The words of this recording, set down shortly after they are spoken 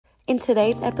in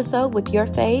today's episode with your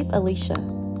fave, Alicia.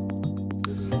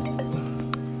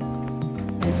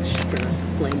 Extra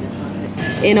flaming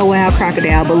hot. In a wild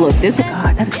crocodile, but look, this,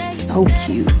 God, that is so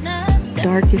cute.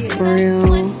 Darkest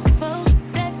brown.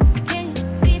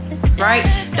 Right?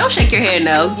 Don't shake your head,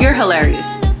 no. You're hilarious.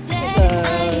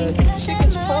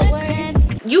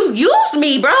 You use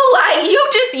me, bro. Like, you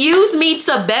just use me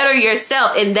to better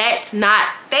yourself, and that's not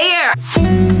fair.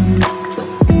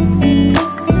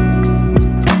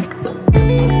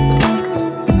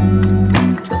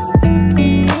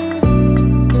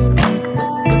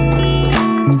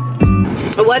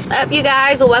 What's up, you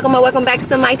guys? Welcome back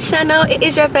to my channel. It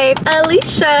is your fave,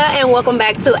 Alicia, and welcome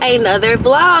back to another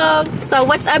vlog. So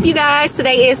what's up, you guys?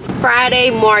 Today is Friday,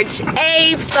 March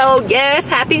 8th. So yes,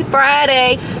 happy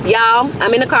Friday, y'all.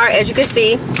 I'm in the car, as you can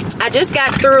see. I just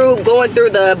got through going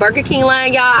through the Burger King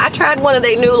line, y'all. I tried one of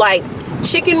their new like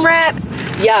chicken wraps,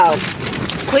 y'all.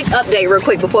 Quick update real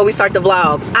quick before we start the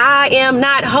vlog. I am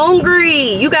not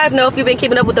hungry. You guys know, if you've been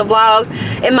keeping up with the vlogs,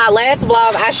 in my last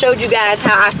vlog I showed you guys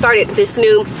how I started this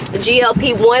new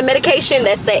GLP1 medication.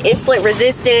 That's the insulin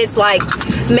resistance like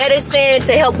medicine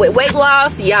to help with weight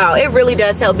loss. Y'all, it really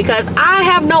does help because I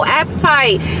have no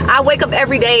appetite. I wake up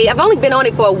every day. I've only been on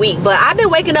it for a week, but I've been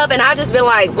waking up and I just been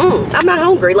like, I'm not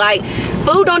hungry. Like,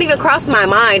 food don't even cross my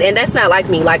mind, and that's not like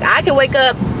me. Like, I can wake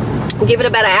up, give it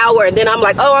about an hour, and then I'm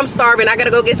like, oh, I'm starving. I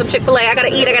gotta go get some Chick-fil-A. I gotta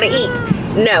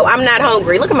eat. No, I'm not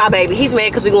hungry. Look at my baby. He's mad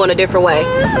because we're going a different way.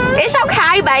 It's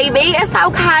okay, baby. It's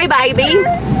okay, baby.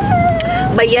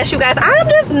 But yes, you guys, I'm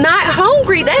just not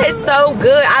hungry. That is so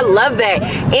good. I love that.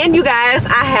 And you guys,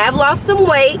 I have lost some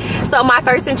weight. So my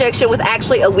first injection was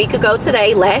actually a week ago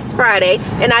today, last Friday.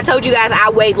 And I told you guys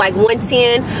I weighed like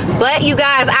 110. But you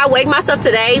guys, I weighed myself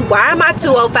today. Why am I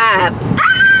 205?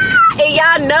 And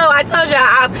y'all know, I told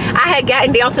y'all I had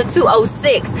gotten down to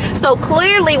 206. So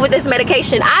clearly with this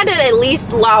medication, I done at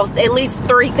least lost at least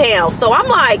 3 pounds. So I'm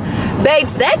like,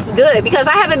 babes, that's good, because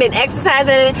I haven't been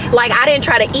exercising. Like, I didn't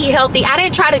try to eat healthy. I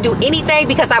didn't try to do anything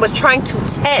because I was trying to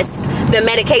test the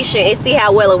medication and see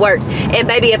how well it works. And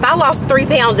baby, if I lost 3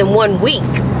 pounds in 1 week,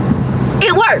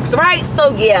 it works, right?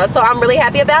 So yeah, so I'm really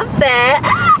happy about that.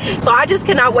 So I just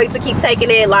cannot wait to keep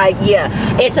taking it. Like, yeah.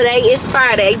 And today is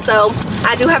Friday, so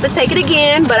I do have to take it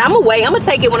again, but I'm gonna wait. I'm gonna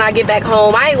take it when I get back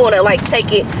home. I ain't gonna like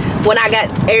take it when I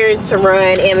got errands to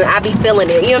run and I be feeling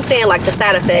it, you know what I'm saying, like the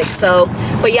side effects. So,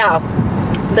 but y'all,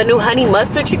 the new honey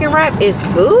mustard chicken wrap is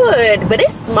good, but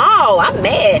it's small. I'm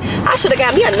mad. I should have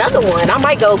got me another one. I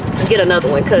might go get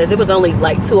another one because it was only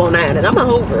like $2.09 and I'm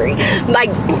hungry. Like,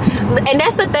 and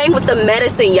that's the thing with the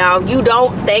medicine, y'all. You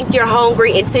don't think you're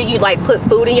hungry until you like put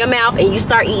food in your mouth and you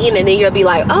start eating, and then you'll be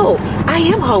like, oh, I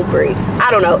am hungry.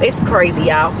 I don't know. It's crazy,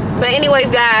 y'all. But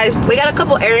anyways, guys, we got a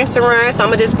couple errands to run, so I'm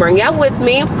gonna just bring y'all with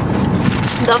me.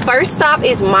 The first stop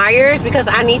is Myers because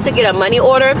I need to get a money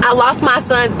order. I lost my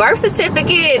son's birth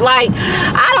certificate. Like,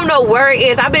 I don't know where it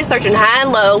is. I've been searching high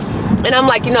and low, and I'm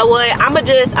like, you know what? I'ma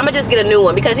just get a new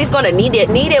one because he's gonna need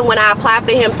it when I apply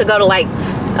for him to go to like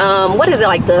what is it,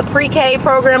 like the pre-K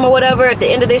program or whatever at the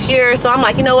end of this year. So I'm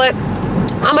like, you know what?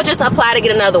 I'm gonna just apply to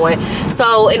get another one.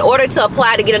 So in order to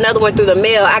apply to get another one through the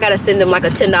mail, I gotta send them like a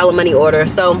 $10 money order.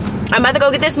 So I'm about to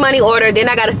go get this money order. Then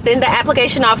I gotta send the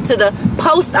application off to the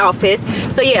post office.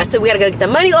 So yeah, so we gotta go get the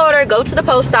money order, go to the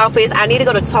post office. I need to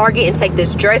go to Target and take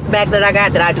this dress back that I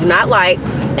got that I do not like.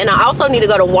 And I also need to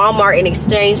go to Walmart and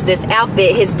exchange this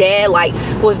outfit. His dad like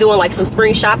was doing like some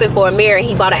spring shopping for a mirror, and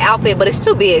he bought an outfit, but it's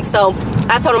too big. So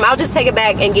I told him I'll just take it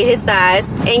back and get his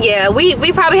size. And yeah, we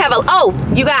probably have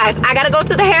you guys, I gotta go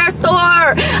to the hair store.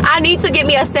 I need to get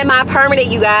me a semi-permanent,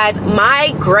 you guys.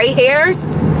 My gray hairs,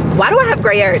 why do I have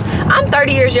gray hairs? I'm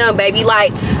 30 years young, baby.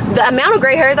 Like, the amount of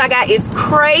gray hairs I got is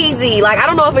crazy. Like, I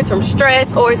don't know if it's from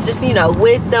stress or it's just, you know,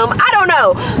 wisdom. I don't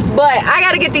know. But I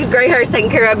got to get these gray hairs taken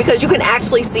care of because you can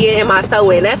actually see it in my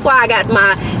sew-in. That's why I got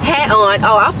my hat on.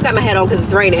 Oh, I also got my hat on because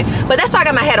it's raining. But that's why I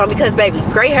got my hat on because, baby,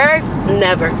 gray hairs,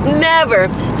 never.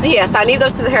 So, yes, I need to go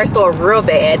to the hair store real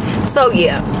bad. So,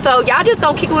 yeah. So, y'all just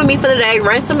gonna kick it with me for the day.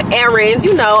 Run some errands.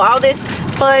 You know, all this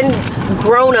fun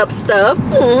grown-up stuff.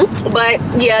 But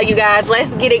yeah, you guys,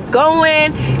 let's get it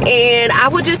going, and I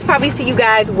will just probably see you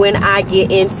guys when I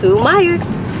get into Myers.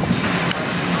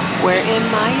 We're in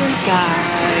Myers,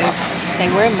 guys. Say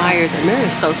we're in Myers, and Mary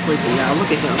is so sleepy, y'all. Look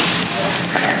at him.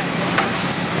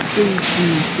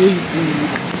 Sleepy.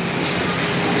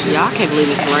 Y'all can't believe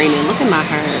it's raining. Look at my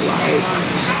hair. Like,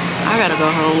 I gotta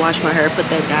go home, wash my hair, put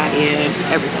that dye in,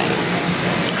 everything.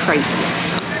 Crazy.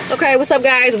 Okay, what's up,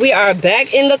 guys? We are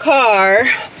back in the car.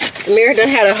 Amir done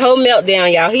had a whole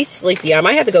meltdown, y'all. He's sleepy. I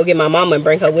might have to go get my mama and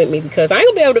bring her with me because I ain't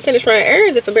gonna be able to finish running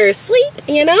errands if Amir is asleep,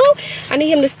 you know? I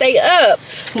need him to stay up.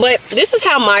 But this is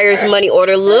how Meyer's money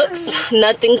order looks.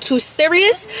 Nothing too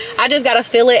serious. I just gotta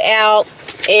fill it out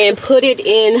and put it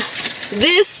in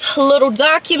this little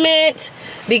document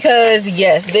because,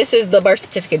 yes, this is the birth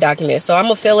certificate document. So I'm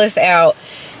gonna fill this out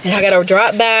and I gotta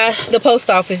drop by the post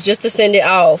office just to send it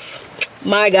off.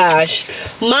 My gosh,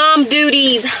 mom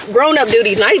duties, grown-up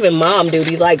duties, not even mom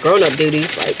duties, like grown-up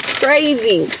duties, like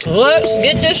crazy. Let's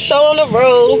get this show on the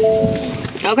road.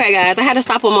 Okay guys, I had to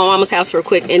stop at my mama's house real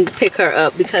quick and pick her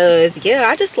up because, yeah,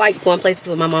 I just like going places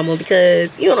with my mama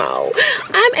because, you know,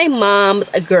 I'm a mom's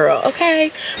girl,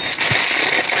 okay?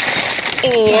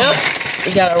 And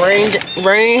you got a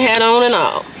rain hat on and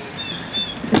all.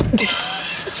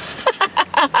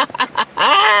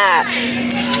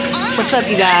 What's up,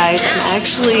 you guys? I'm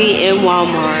actually in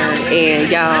Walmart and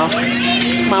y'all,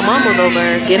 my mom was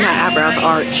over getting her eyebrows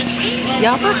arched.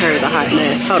 Y'all, my hair is a hot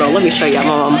mess. Hold on, let me show y'all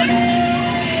mom.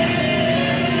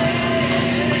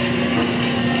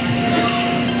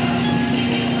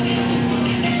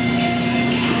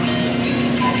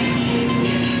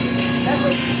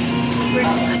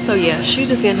 So yeah, she's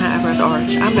just getting her eyebrows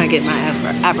arched. I'm not getting my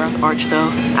eyebrows arched though.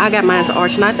 I got mine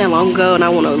arched not that long ago and I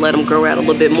want to let them grow out a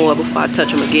little bit more before I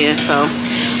touch them again. So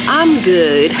I'm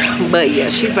good. But yeah,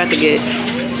 she's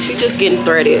just getting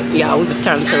threaded. Y'all, we was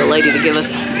trying to tell the lady to give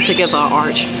her an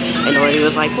arch. And the lady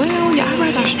was like, well, your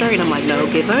eyebrows are straight. I'm like, no,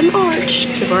 give her an arch.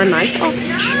 Give her a nice arch.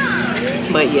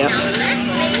 But yeah,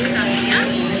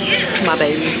 my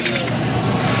baby.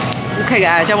 Okay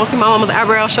guys, y'all want to see my mama's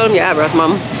eyebrows? Show them your eyebrows,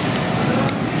 mama.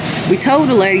 We told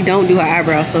the lady don't do her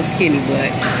eyebrows so skinny,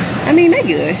 but I mean, they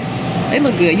good. They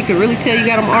look good. You can really tell you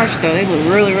got them arched though. They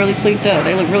look really, really cleaned up.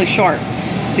 They look really sharp.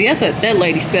 See, that's what that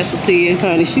lady's specialty is,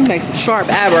 honey. She makes some sharp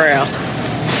eyebrows.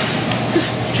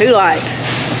 She like,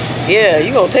 yeah,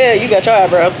 you gonna tell you got your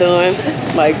eyebrows done.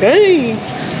 Like, dang.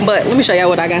 But let me show y'all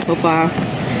what I got so far.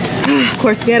 Of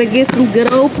course, we gotta get some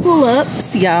good old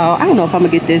pull-ups, y'all. I don't know if I'm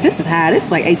gonna get this. This is high. This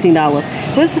is like $18.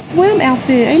 But it's a swim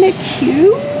outfit. Ain't it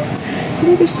cute? I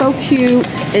think it's so cute.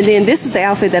 And then this is the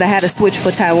outfit that I had to switch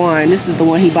for Taiwan. This is the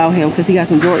one he bought him because he got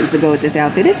some Jordans to go with this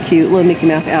outfit. It's cute, little Mickey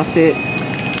Mouse outfit.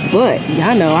 But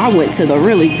y'all know I went to the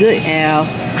really good aisle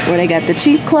where they got the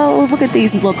cheap clothes. Look at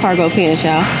these little cargo pants,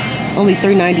 y'all. Only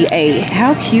 $3.98.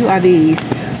 How cute are these?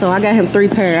 So I got him 3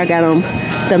 pair. I got him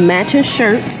the matching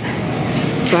shirts.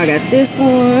 So I got this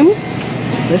one.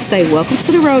 Let's say welcome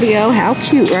to the rodeo. How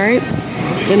cute, right?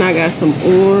 Then I got some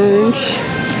orange.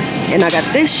 And I got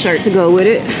this shirt to go with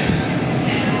it.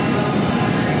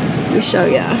 Let me show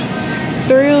y'all.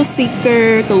 Thrill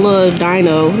Seeker, the little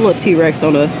dino, little T-Rex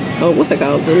on a, oh, what's it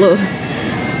called? The little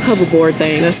hoverboard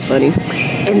thing. That's funny.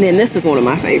 And then this is one of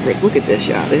my favorites. Look at this,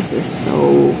 y'all. This is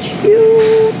so cute.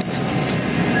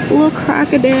 A little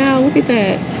crocodile. Look at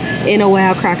that. In a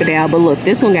wild crocodile. But look,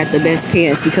 this one got the best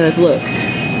pants because look,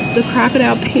 the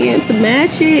crocodile pants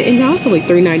match it, and y'all, it's only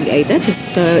 $3.98. That is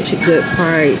such a good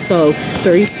price. So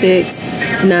 3, 6,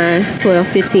 9, 12,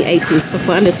 15, 18. So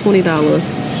for under $20,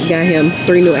 got him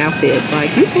 3 new outfits.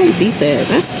 Like, you can't beat that.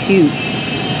 That's cute.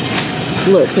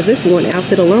 Look, because this one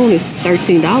outfit alone is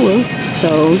 $13.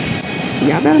 So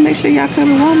y'all better make sure y'all come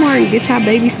to Walmart and get y'all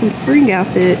baby some spring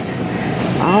outfits.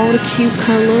 All the cute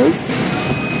colors.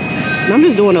 And I'm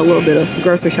just doing a little bit of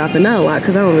grocery shopping, not a lot,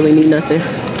 because I don't really need nothing.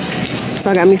 So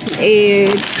I got me some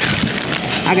eggs.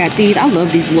 I got these. I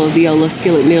love these little Viola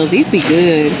skillet meals. These be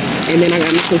good. And then I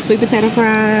got me some sweet potato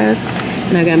fries.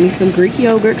 And I got me some Greek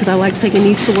yogurt because I like taking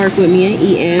these to work with me and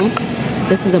eating.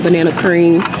 This is a banana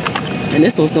cream. And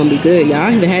this one's going to be good, y'all.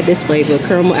 I haven't had this flavor,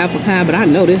 caramel apple pie, but I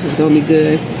know this is going to be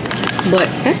good. But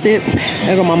that's it.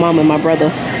 There go my mom and my brother.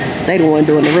 They the one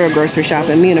doing the real grocery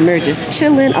shopping. Me and Amir just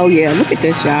chilling. Oh, yeah. Look at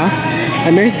this, y'all.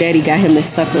 Amir's daddy got him this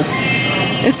sucker.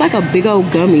 It's like a big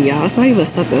old gummy, y'all. It's not even a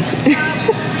sucker.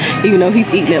 Even though he's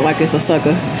eating it like it's a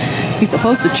sucker. He's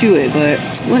supposed to chew it, but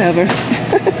whatever.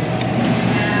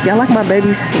 Y'all like my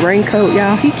baby's raincoat,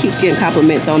 y'all? He keeps getting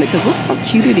compliments on it because look how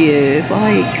cute it is.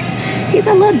 Like, he's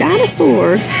a little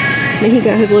dinosaur. And he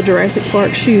got his little Jurassic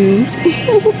Park shoes.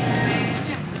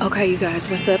 Okay, you guys,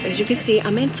 what's up? As you can see,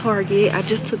 I'm in Target. I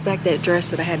just took back that dress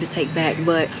that I had to take back,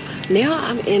 but now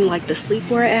I'm in like the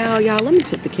sleepwear aisle. Y'all, let me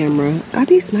flip the camera. Are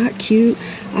these not cute?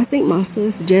 I think my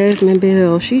sis Jasmine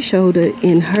Bell, she showed it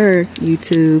in her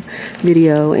YouTube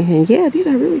video, and yeah, these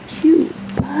are really cute,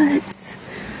 but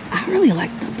I really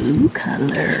like the blue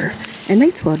color, and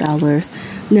they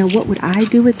 $12. Now, what would I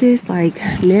do with this? Like,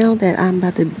 now that I'm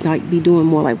about to like be doing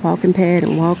more like walking pad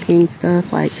and walking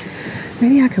stuff, like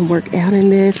maybe I can work out in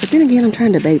this. But then again, I'm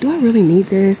trying to debate, do I really need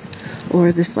this? Or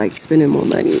is this like spending more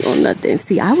money on nothing?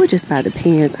 See, I would just buy the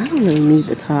pants. I don't really need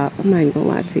the top. I'm not even gonna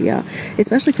lie to y'all.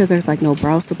 Especially because there's like no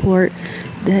bra support.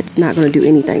 That's not gonna do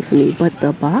anything for me. But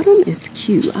the bottom is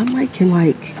cute. I might can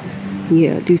like,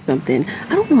 yeah, do something.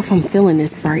 I don't know if I'm feeling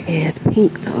this bright ass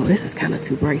pink though. This is kind of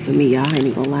too bright for me, y'all. I ain't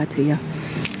even gonna lie to y'all.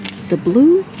 The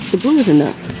blue is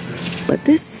enough. But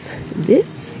this,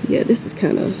 yeah, this is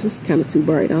kind of too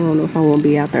bright. I don't know if I want to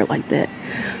be out there like that.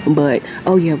 But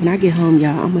oh yeah, when I get home,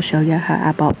 y'all, I'm gonna show y'all how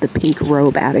I bought the pink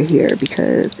robe out of here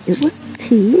because it was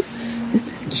tea.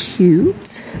 This is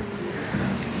cute.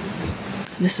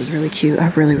 This is really cute. I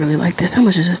really like this. How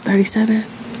much is this? 37?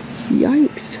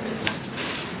 Yikes.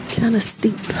 Kind of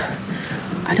steep.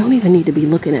 I don't even need to be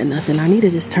looking at nothing. I need to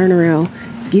just turn around,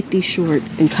 get these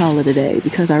shorts, and call it a day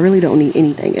because I really don't need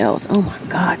anything else. Oh my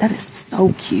God, that is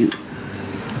so cute.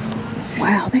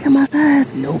 Wow, they got my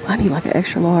size? Nope, I need like an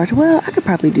extra large. Well, I could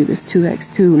probably do this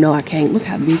 2X2. No, I can't. Look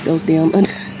how big those damn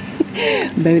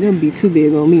baby, them be too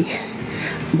big on me.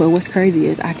 But what's crazy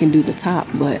is I can do the top,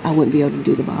 but I wouldn't be able to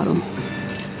do the bottom.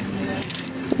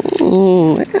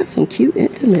 Oh, I got some cute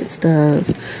intimate stuff.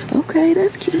 Okay,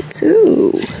 that's cute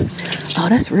too. Oh,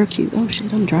 that's real cute. Oh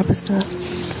shit, I'm dropping stuff.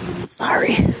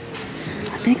 Sorry.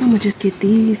 I think I'm gonna just get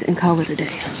these and call it a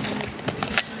day.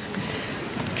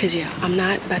 Cause yeah, I'm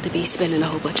not about to be spending a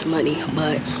whole bunch of money,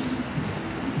 but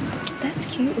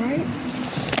that's cute, right?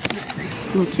 Let's see.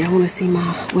 Look, y'all wanna see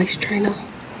my waist trainer?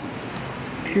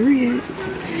 Period.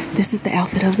 This is the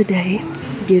outfit of the day.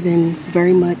 Given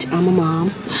very much I'm a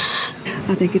mom.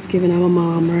 I think it's giving I'm a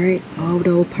mom, right? All the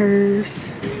old purse.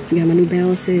 Got my New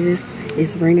Balances.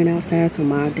 It's raining outside, so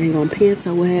my dang on pants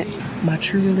are wet. My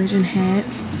True Religion hat.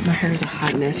 My hair is a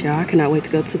hot mess, y'all. I cannot wait to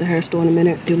go to the hair store in a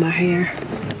minute, do my hair.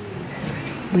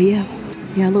 But yeah,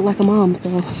 I look like a mom, so.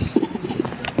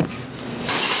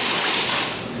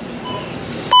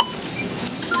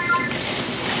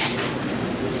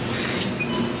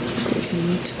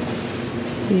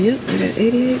 Yep, I got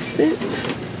 88 cents.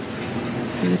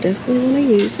 I definitely want to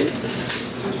use it.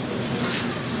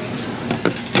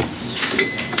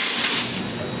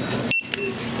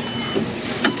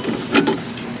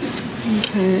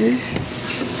 Okay,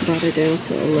 brought it down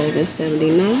to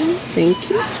 $11.79. Thank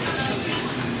you.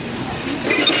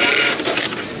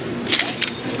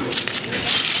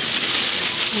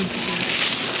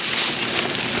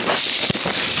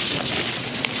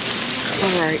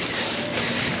 All right,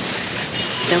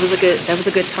 that was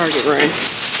a good Target run.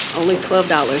 Only $12,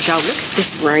 y'all. Look at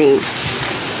this rain.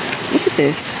 Look at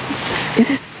this. It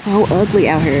is so ugly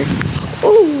out here.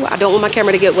 Ooh, I don't want my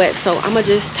camera to get wet, so I'm gonna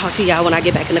just talk to y'all when I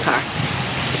get back in the car.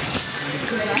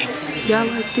 Y'all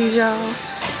like these, y'all?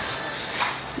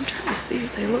 I'm trying to see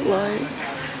what they look like.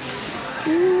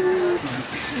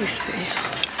 Let me see.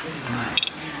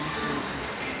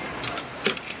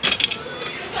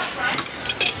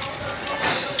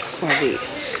 What are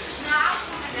these?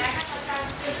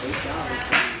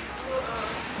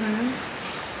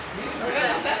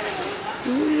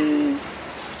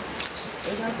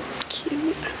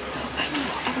 Cute.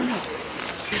 I don't know.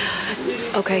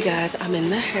 Okay, guys, I'm in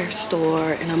the hair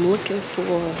store and I'm looking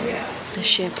for the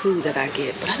shampoo that I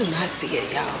get, but I do not see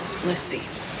it, y'all. Let's see.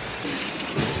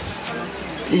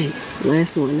 Hey,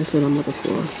 last one. That's what I'm looking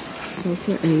for. So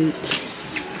for $8.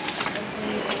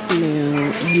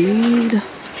 Now I need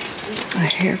a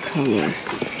hair color.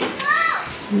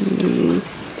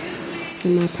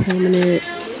 Semi-permanent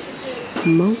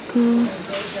mocha.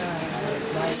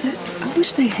 Is that? I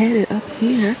wish they had it up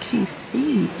here. I can't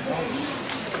see.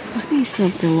 I need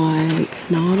something like,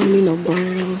 no, I don't need no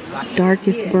brown.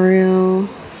 Darkest brown.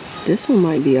 This one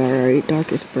might be alright.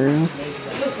 Darkest brown.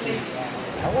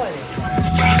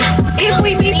 If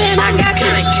we beefin', I got you.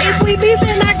 If we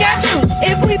beefin', I got you.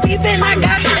 If we beefin', I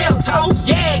got you.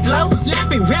 Yeah, glow.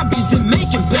 Slapping rappers and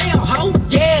making bail, ho.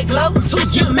 Yeah, glow. To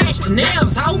your match the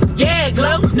nails, ho. Yeah,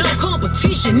 glow. No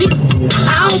competition.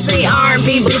 I don't see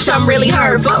R&B, bitch. I'm really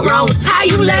hurt. Fuck wrong. How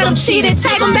you let them cheat and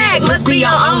take them back? Must be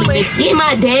your only. See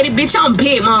my daddy, bitch. I'm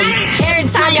big mama. Every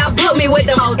time y'all put me with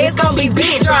them hoes, it's gonna be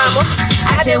big drama.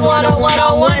 I just want a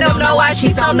one-on-one. Don't know why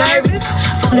she's so nervous.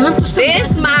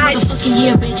 This my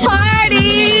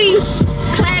party.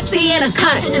 Classy in a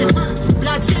cunt.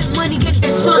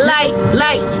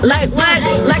 Like what?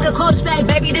 Like a coach bag,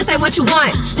 baby, this ain't what you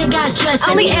want.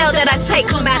 Only L that I take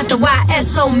come out the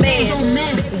YSO man.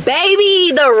 Baby,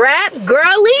 see the rap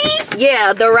girlies?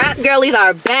 Yeah, the rap girlies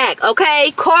are back,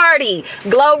 okay? Cardi,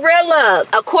 Glorilla,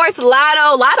 of course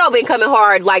Lotto. Lotto been coming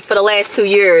hard like for the last 2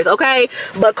 years, okay?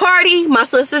 But Cardi, my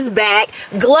sister's back.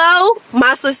 Glow,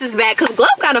 my sister's back. Cause Glow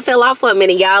kind of fell off for a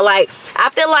minute, y'all. Like, I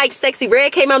feel like Sexy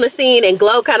Red came on the scene and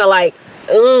Glow kind of like,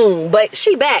 but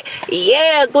she back.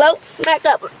 Yeah, Glow, smack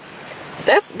up.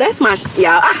 That's my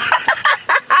y'all.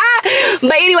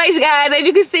 But anyways, guys, as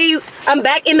you can see, I'm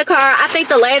back in the car. I think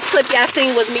the last clip y'all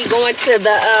seen was me going to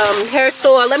the hair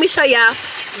store. Let me show y'all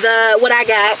what I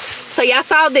got. So y'all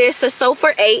saw this, a soap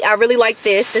for 8. I really like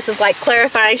this. This is like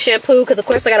clarifying shampoo because of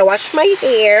course I gotta wash my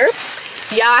hair.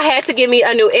 Y'all had to give me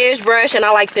a new edge brush, and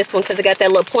I like this one because it got that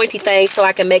little pointy thing so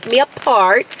I can make me a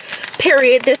part.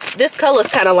 Period. This color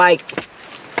is kind of like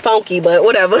funky, but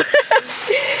whatever.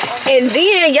 And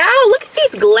then y'all look at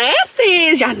these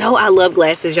glasses. Y'all know I love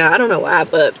glasses, y'all. I don't know why,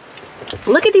 but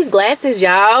look at these glasses,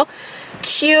 y'all.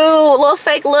 Cute little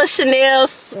fake little Chanel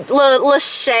little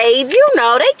shades. You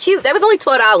know they cute. That was only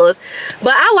 $12,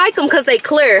 but I like them because they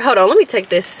clear. Hold on, let me take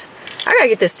this. I gotta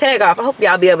get this tag off. I hope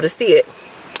y'all be able to see it.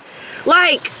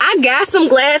 Like, I got some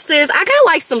glasses. I got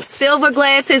like some silver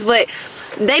glasses, but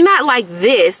they not like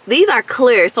this. These are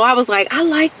clear, so I was like, I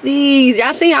like these.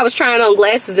 Y'all see I was trying on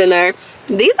glasses in there.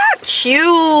 These are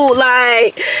cute.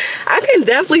 Like, I can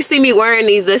definitely see me wearing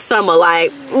these this summer.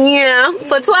 Like, yeah,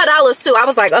 for $12 too. I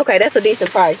was like, okay, that's a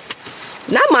decent price.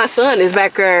 Now my son is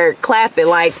back there clapping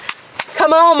like,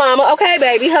 come on mama. Okay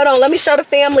baby, hold on, let me show the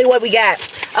family what we got.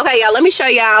 Okay y'all, let me show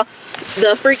y'all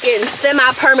the freaking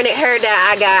semi-permanent hair dye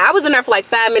I got. I was in there for like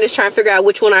 5 minutes trying to figure out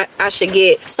which one I should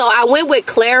get. So I went with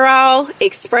Clairol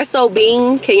Espresso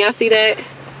Bean. Can y'all see that?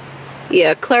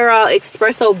 Yeah, Clairol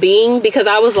Espresso Bean, because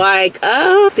I was like,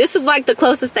 this is like the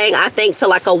closest thing I think to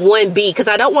like a 1B, because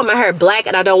I don't want my hair black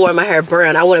and I don't want my hair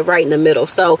brown. I want it right in the middle.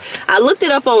 So I looked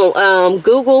it up on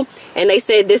Google and they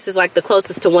said this is like the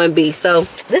closest to 1B. So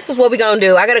this is what we're gonna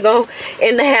do. I gotta go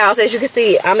in the house. As you can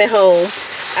see, I'm at home.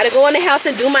 I gotta go in the house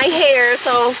and do my hair.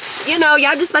 So, you know,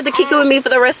 y'all just about to kick it with me for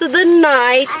the rest of the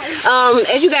night.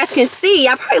 As you guys can see,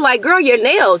 y'all probably like, girl, your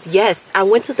nails. Yes, I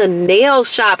went to the nail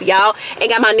shop, y'all, and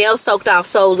got my nails soaked off.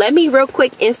 So let me real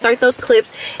quick insert those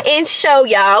clips and show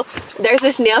y'all. There's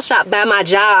this nail shop by my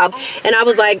job, and I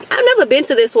was like, I've never been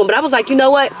to this one, but I was like, you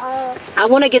know what? I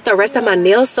want to get the rest of my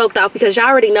nails soaked off because y'all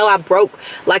already know I broke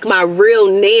like my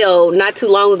real nail not too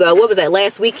long ago. What was that,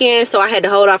 last weekend? So I had to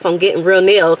hold off on getting real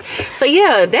nails. So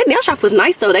yeah, that nail shop was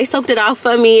nice though. They soaked it off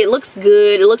for me. It looks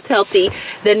good. It looks healthy.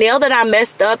 The nail that I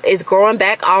messed up is growing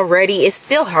back already. It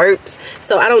still hurts.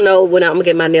 So I don't know when I'm gonna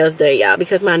get my nails done, y'all,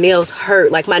 because my nails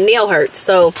hurt. Like my nail hurts.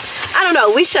 So I don't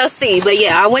know. We shall see. But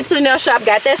yeah, I went to the nail shop,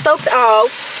 got that soaked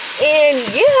off. And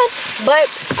yeah,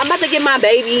 but I'm about to get my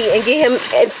baby and get him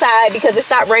inside because it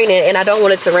stopped raining and I don't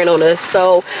want it to rain on us.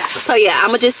 So yeah, I'm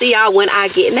gonna just see y'all when I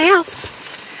get in the house.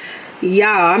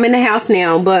 Y'all, I'm in the house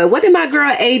now, but what did my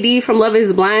girl AD from Love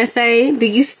is Blind say? Do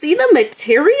you see the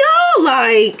material?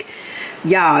 Like,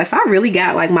 y'all, if I really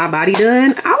got like my body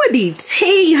done, I would be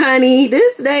tea, honey.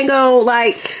 This dang on,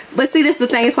 like, but see, this is the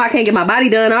thing, it's why I can't get my body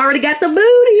done. I already got the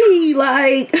booty.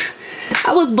 Like,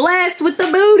 I was blessed with the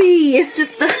booty. It's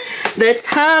just the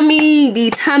tummy be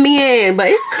tummying, but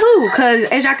it's cool because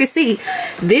as y'all can see,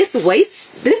 this waist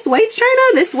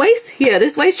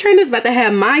trainer is about to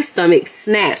have my stomach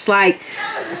snatched. Like,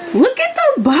 look at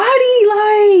the body.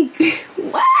 Like,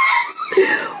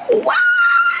 what?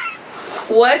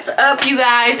 What's up, you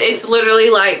guys? It's literally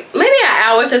like maybe an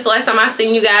hour since the last time I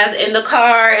seen you guys in the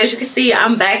car. As you can see,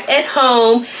 I'm back at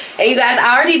home, and you guys,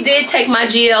 I already did take my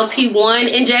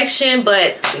GLP1 injection,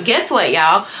 but guess what,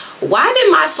 y'all? Why did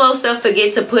my slow self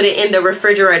forget to put it in the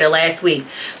refrigerator last week?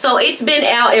 So it's been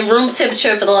out in room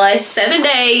temperature for the last 7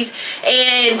 days,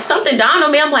 and something dawned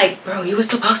on me. I'm like, bro, you were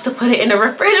supposed to put it in the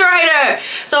refrigerator.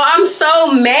 So I'm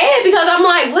so mad because I'm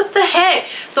like, what the heck?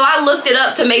 So I looked it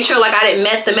up to make sure like I didn't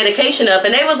mess the medication up,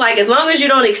 and they was like, as long as you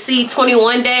don't exceed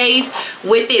 21 days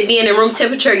with it being in room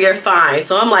temperature, you're fine.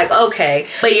 So I'm like, okay.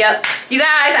 But yep, you guys,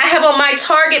 I have on my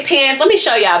Target pants. Let me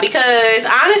show y'all because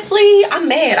honestly, I'm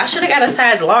mad. I should have got a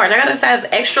size large. I got a size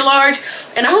extra large,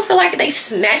 and I don't feel like they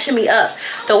snatching me up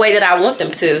the way that I want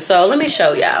them to. So let me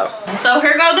show y'all. So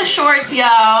here go the shorts,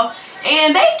 y'all.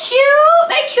 And they cute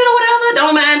or whatever.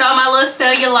 Don't mind all my little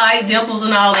cellulite, dimples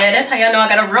and all that. That's how y'all know I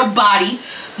got a real body.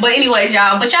 But anyways,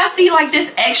 y'all, but y'all see like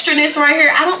this extraness right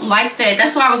here? I don't like that.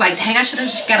 That's why I was like, dang, I should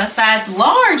have got a size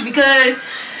large, because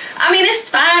I mean, it's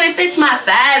fine. It fits my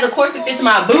thighs. Of course it fits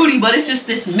my booty, but it's just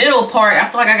this middle part. I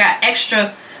feel like I got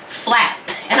extra flat,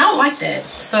 and I don't like that.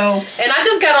 So, and I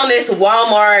just got on this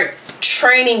Walmart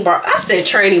training bra. I said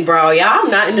training bra, y'all. I'm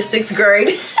not in the 6th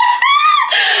grade.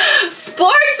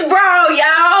 Sports bra,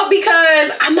 y'all,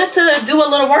 because I'm about to do a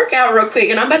little workout real quick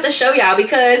and I'm about to show y'all,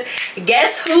 because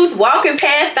guess whose walking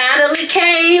pad finally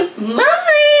came? Mine.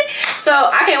 So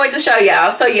I can't wait to show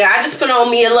y'all. So yeah, I just put on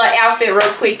me a little outfit real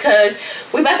quick because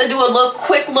we about to do a little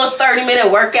quick little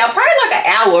 30-minute workout, probably like an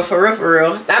hour for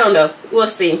real. I don't know, we'll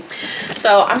see.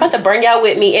 So I'm about to bring y'all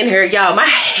with me in here, y'all. My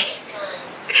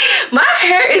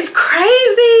hair is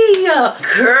crazy,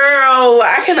 girl.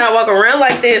 I cannot walk around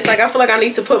like this. Like, I feel like I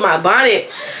need to put my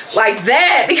bonnet like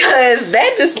that because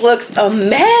that just looks a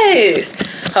mess.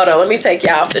 Hold on, let me take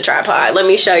y'all off the tripod. Let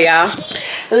me show y'all.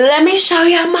 Let me show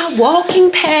y'all my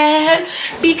walking pad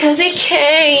because it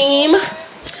came.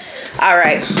 All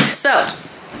right, so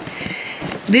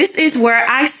this is where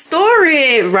I store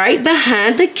it, right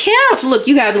behind the couch. Look,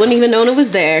 you guys wouldn't even know it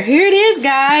was there. Here it is,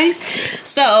 guys.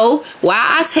 So while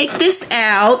I take this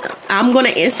out, I'm gonna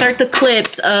insert the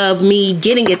clips of me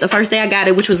getting it the first day I got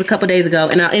it, which was a couple days ago,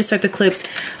 and I'll insert the clips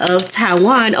of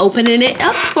Taiwan opening it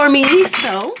up for me.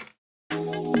 So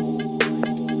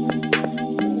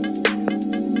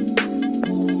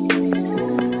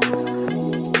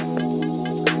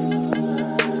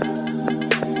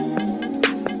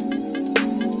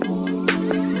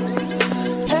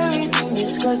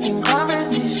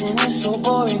conversation is so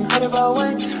boring. What about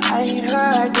when I hate her?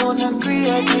 I don't agree.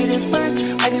 I did it first.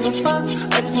 I give a fuck.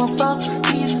 I just want fuck.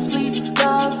 Peace, sleep,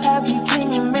 love, happy.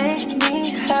 Can you make me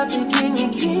happy? Can you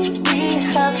keep me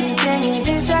happy? Can you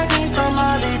distract me from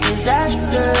all the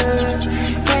disaster?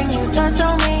 Can you touch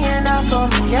on me and not call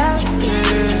me after?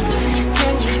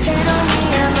 Can you hate on me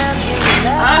and after?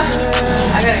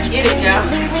 I gotta get it, y'all.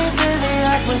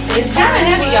 It's kind of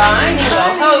heavy, y'all. I ain't even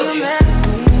gonna hold you.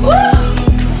 Woo!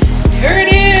 Here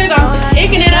it is. I'm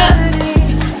picking it up.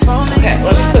 Okay,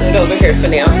 let me put it over here for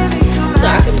now so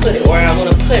I can put it where I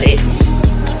want to put it.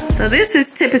 So this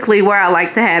is typically where I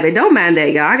like to have it. Don't mind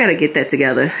that, y'all. I gotta get that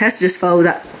together. That's just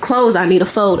clothes I need to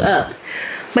fold up.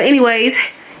 But anyways,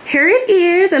 here it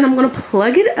is, and I'm gonna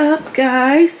plug it up,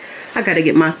 guys. I gotta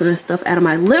get my son's stuff out of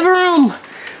my living room,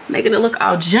 making it look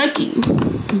all junky.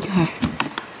 Okay,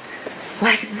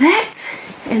 like that,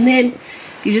 and then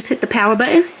you just hit the power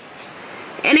button.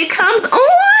 And it comes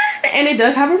on, and it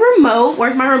does have a remote.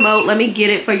 Where's my remote? Let me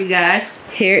get it for you guys.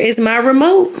 Here is my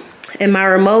remote, and my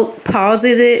remote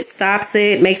pauses it, stops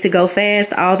it, makes it go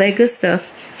fast, all that good stuff.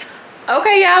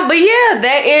 Okay, y'all, but yeah,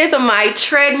 that is my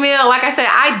treadmill. Like I said,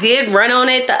 I did run on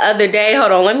it the other day.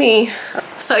 Hold on,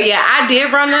 so yeah, I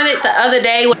did run on it the other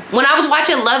day when I was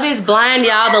watching Love is Blind,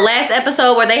 y'all. The last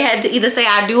episode where they had to either say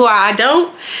I do or I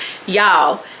don't,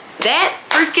 y'all. That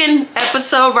freaking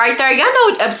episode right there, y'all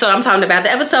know what episode I'm talking about.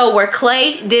 The episode where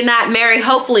Clay did not marry,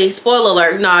 hopefully, spoiler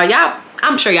alert. No, y'all,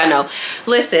 I'm sure y'all know.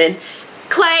 Listen,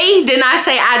 Clay did not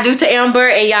say I do to Amber,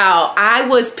 and y'all, I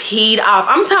was peed off.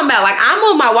 I'm talking about, like, I'm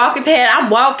on my walking pad,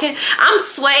 I'm walking, I'm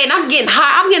sweating, I'm getting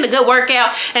hot, I'm getting a good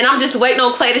workout, and I'm just waiting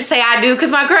on Clay to say I do,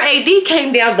 because my girl AD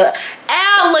came down the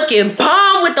aisle looking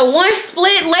bomb with the one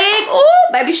split leg.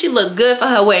 Ooh, baby, she looked good for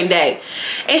her wedding day.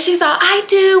 And she's all, I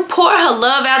do, pour her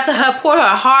love out to her, pour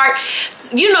her heart,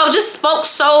 you know, just spoke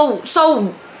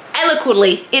so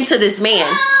eloquently into this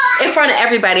man in front of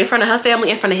everybody, in front of her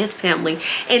family, in front of his family.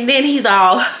 And then he's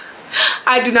all,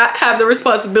 I do not have the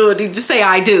responsibility to say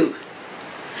I do.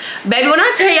 Baby, when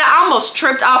I tell you, I almost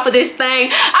tripped off of this thing.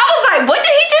 I was like, what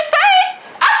did he just say?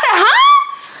 I said, huh?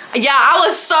 Yeah, I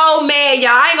was so mad,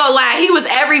 y'all. I ain't gonna lie. He was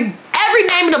every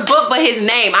name in the book but his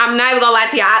name. I'm not even gonna lie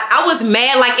to you. I was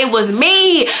mad like it was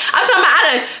me. I'm talking about,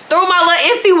 I done threw my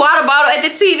little empty water bottle at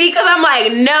the TV because I'm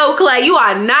like, no, Clay, you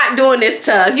are not doing this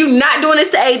to us. You not doing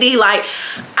this to AD. Like,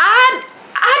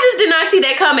 I just did not see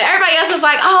that coming. Everybody else was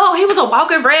like, oh, he was a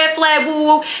walking red flag, woo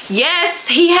woo. Yes,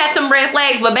 he had some red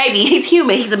flags, but baby, he's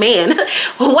human, he's a man.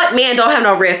 What man don't have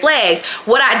no red flags?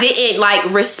 What I didn't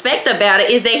like respect about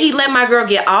it is that he let my girl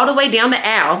get all the way down the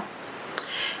aisle,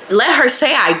 let her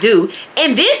say I do,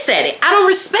 and then said it. I don't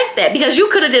respect that, because you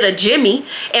could have did a Jimmy,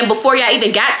 and before y'all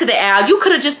even got to the aisle, you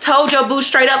could have just told your boo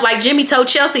straight up like Jimmy told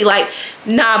Chelsea, like,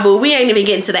 nah boo, we ain't even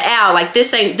getting to the aisle. Like,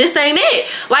 this ain't it.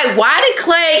 Like, why did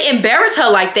Clay embarrass her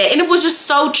like that? And it was just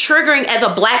so triggering as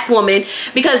a black woman,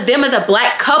 because them as a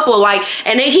black couple, like,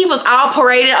 and then he was all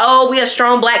paraded, oh, we a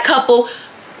strong black couple.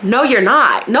 No, you're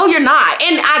not. No, you're not.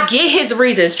 And I get his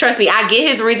reasons. Trust me, I get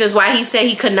his reasons why he said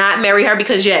he could not marry her,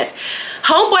 because yes,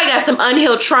 homeboy got some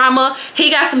unhealed trauma.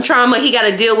 He got some trauma he got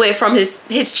to deal with from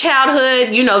his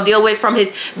childhood, you know, deal with from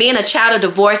his being a child of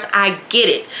divorce. I get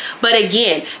it. But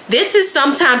again, this is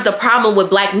sometimes the problem with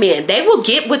black men. They will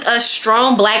get with us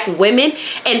strong black women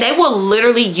and they will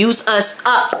literally use us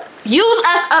up. Use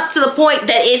us up to the point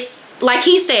that it's like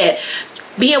he said,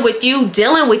 being with you,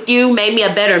 dealing with you made me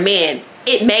a better man.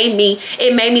 it made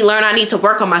me learn I need to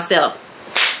work on myself.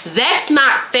 That's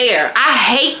not fair. I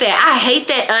hate that. I hate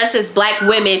that us as black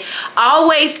women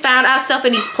always found ourselves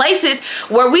in these places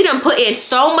where we done put in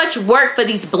so much work for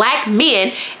these black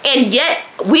men, and yet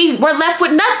we're left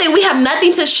with nothing. We have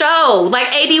nothing to show. Like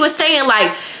AD was saying,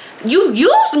 like, you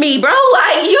use me, bro.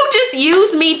 Like, you just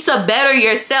use me to better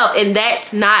yourself, and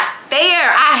that's not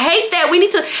fair. I hate that.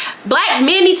 Black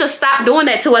men need to stop doing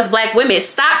that to us black women.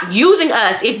 Stop using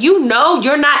us. If you know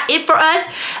you're not it for us,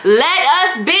 let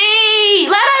us be.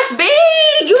 Let us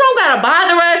be. You don't gotta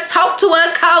bother us, talk to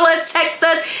us, call us, text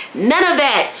us, none of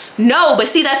that. No, but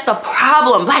see, that's the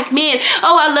problem. Black men,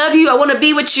 oh, I love you, I want to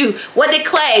be with you. What did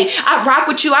Clay? I rock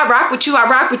with you, I rock with you, I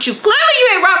rock with you. Clearly you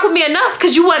ain't rock with me enough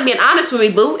because you wasn't being honest with me,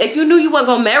 boo. If you knew you weren't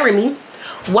gonna marry me,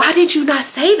 why did you not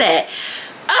say that?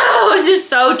 Oh, it's just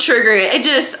so triggering. It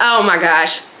just, oh my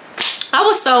gosh. I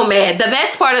was so mad. The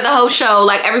best part of the whole show,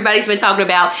 like everybody's been talking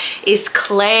about, is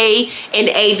Clay and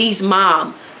AD's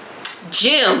mom.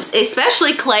 Gems,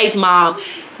 especially Clay's mom.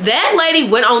 That lady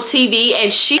went on TV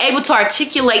and she able to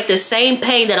articulate the same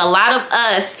pain that a lot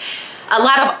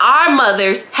of our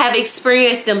mothers have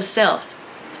experienced themselves.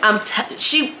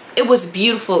 It was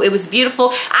beautiful. It was beautiful.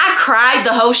 I cried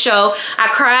the whole show. I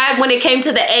cried when it came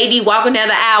to the AD walking down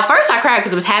the aisle. First, I cried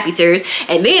because it was happy tears.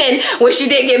 And then when she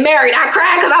didn't get married, I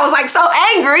cried because I was like so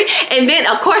angry. And then,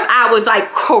 of course, I was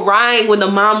like crying when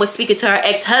the mom was speaking to her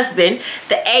ex-husband,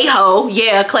 the a-hole.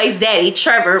 Yeah, Clay's daddy,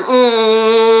 Trevor.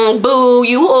 Boo,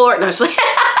 you whore. No,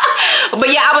 but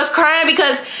yeah, I was crying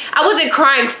because I wasn't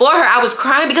crying for her. I was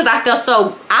crying because I felt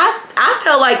so, I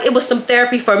felt like it was some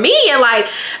therapy for me. And like,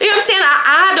 you know what I'm saying?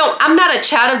 I'm not a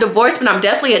child of divorce, but I'm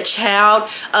definitely a child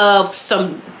of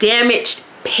some damaged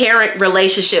parent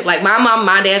relationship. Like my mom,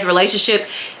 my dad's relationship,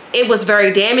 it was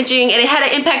very damaging and it had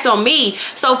an impact on me.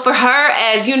 So for her,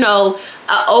 as you know,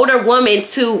 an older woman,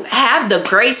 to have the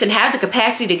grace and have the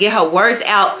capacity to get her words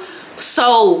out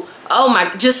so,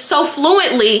 just so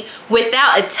fluently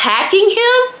without attacking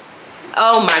him.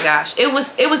 Oh my gosh, it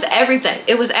was everything.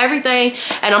 It was everything.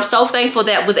 And I'm so thankful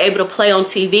that was able to play on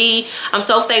TV. I'm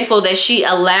so thankful that she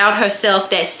allowed herself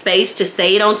that space to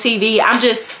say it on TV. I'm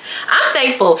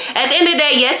thankful. At the end of the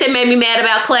day, yes, it made me mad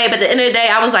about Clay, but at the end of the day,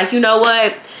 I was like, you know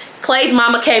what? Clay's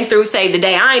mama came through, saved the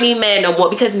day. I ain't even mad no more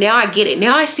because now I get it.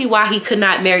 Now I see why he could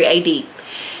not marry AD.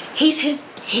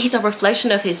 He's a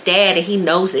reflection of his dad, and he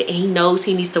knows it, and he knows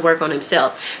he needs to work on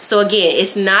himself. So again,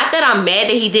 it's not that I'm mad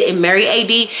that he didn't marry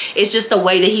AD. It's just the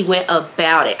way that he went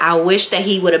about it. I wish that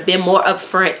he would have been more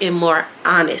upfront and more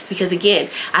honest, because again,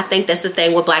 I think that's the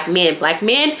thing with black men. Black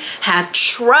men have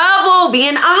trouble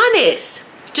being honest.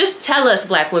 Just tell us,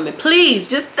 black women, please,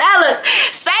 just tell us.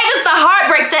 Save us the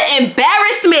heartbreak, the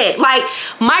embarrassment. Like,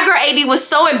 my girl AD was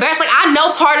so embarrassed. Like, I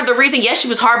know part of the reason, yes, she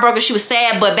was heartbroken, she was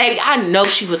sad, but baby, I know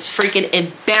she was freaking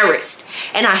embarrassed.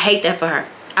 And I hate that for her.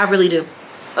 I really do.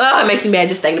 Oh, it makes me mad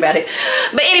just thinking about it.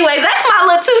 But anyways, that's my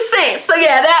little 2 cents. So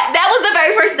yeah, that was the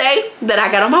very first day that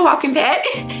I got on my walking pad.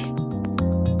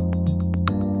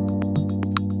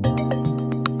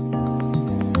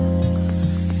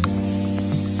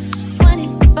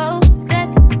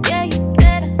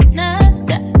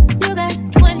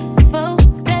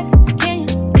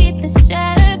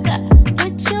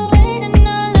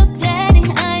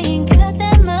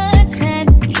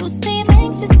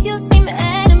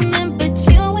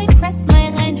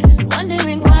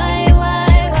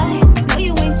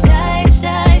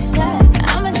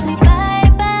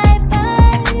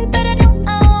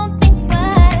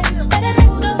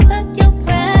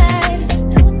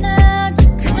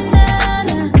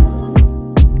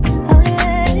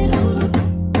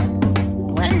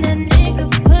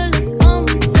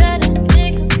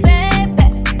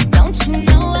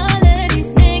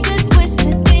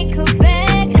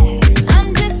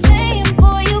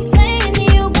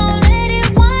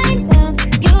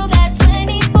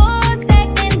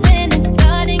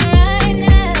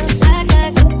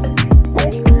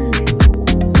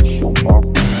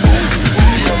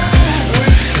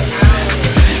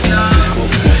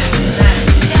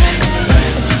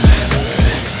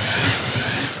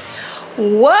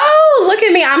 Whoa, look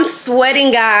at me. I'm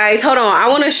sweating, guys. Hold on. I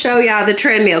want to show y'all the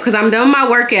treadmill because I'm done with my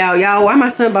workout. Y'all, why my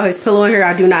son bought his pillow in here,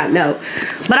 I do not know.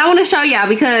 But I want to show y'all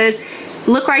because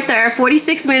look right there.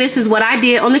 46 minutes is what I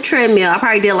did on the treadmill. I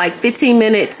probably did like 15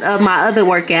 minutes of my other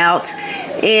workouts.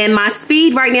 And my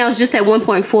speed right now is just at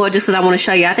 1.4 just because I want to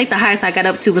show you. I think the highest I got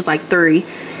up to was like 3.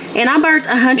 And I burnt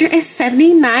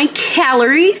 179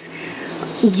 calories.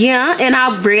 Yeah, and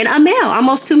I ran a mile,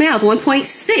 almost 2 miles,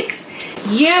 1.6.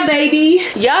 Yeah, baby.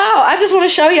 Y'all, I just want to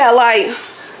show y'all, like,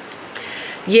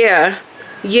 yeah,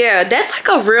 that's like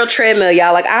a real treadmill,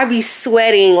 y'all. Like, I be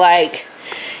sweating, like,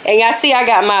 And y'all see I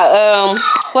got my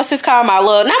what's this called, my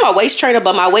little, not my waist trainer,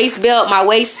 but my waist belt, my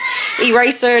waist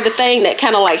eraser, the thing that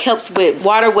kind of like helps with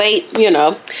water weight, you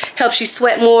know, helps you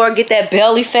sweat more, get that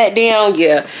belly fat down.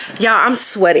 Yeah, y'all, I'm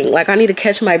sweating like I need to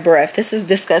catch my breath. This is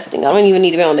disgusting. I don't even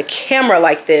need to be on the camera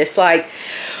like this. Like,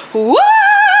 woo!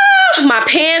 My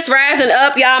pants rising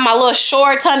up, y'all. My little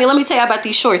shorts, honey. Let me tell you about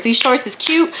these shorts. These shorts is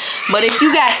cute, but if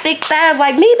you got thick thighs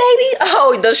like me, baby,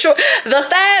 oh, the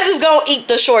thighs is gonna eat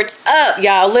the shorts up,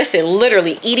 y'all. Listen,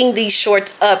 literally eating these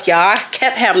shorts up, y'all. I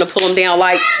kept having to pull them down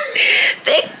like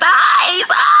thick thighs.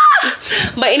 Ah!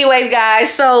 But anyways,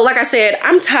 guys, so like I said,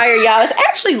 I'm tired, y'all. It's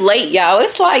actually late, y'all.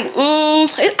 It's like I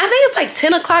think it's like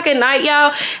 10 o'clock at night,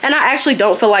 y'all, and I actually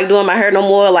don't feel like doing my hair no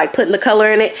more, like putting the color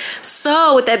in it.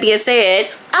 So with that being said,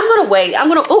 I'm gonna wait.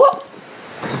 Oh,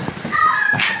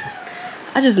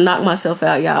 I just knocked myself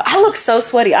out, y'all. I look so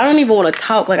sweaty. I don't even want to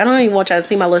talk. Like, I don't even want y'all to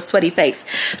see my little sweaty face.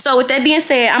 So with that being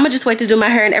said, I'm gonna just wait to do my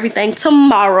hair and everything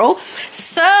tomorrow.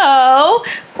 So,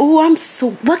 oh, I'm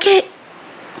sweating.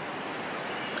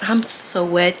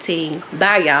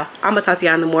 Bye, y'all. I'm gonna talk to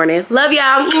y'all in the morning. Love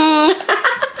y'all.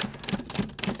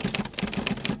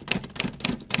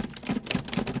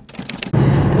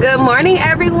 Good morning,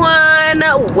 everyone.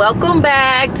 Welcome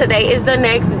back. Today is the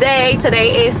next day.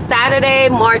 Today is Saturday,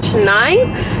 March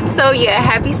 9th. So yeah,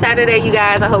 happy Saturday, you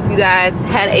guys. I hope you guys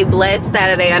had a blessed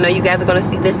Saturday. I know you guys are going to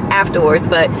see this afterwards,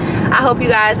 but I hope you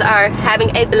guys are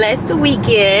having a blessed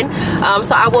weekend.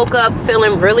 So I woke up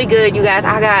feeling really good, you guys.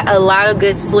 I got a lot of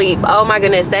good sleep. Oh my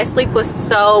goodness, that sleep was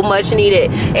so much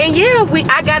needed. And yeah,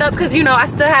 I got up because, you know, I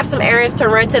still have some errands to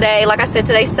run today. Like I said,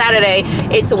 today's Saturday.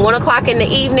 It's 1 o'clock in the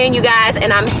evening, you guys,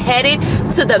 and I'm headed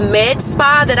to the med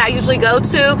spa that I usually go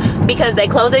to because they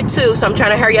close at 2. So I'm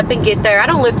trying to hurry up and get there. I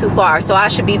don't live too far, so I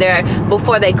should be there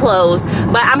before they close.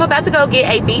 But I'm about to go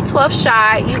get a B12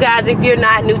 shot. You guys, if you're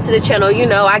not new to the channel, you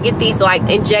know I get these like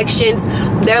injections.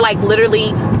 They're like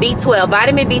literally B12,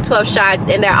 vitamin B12 shots,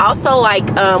 and they're also like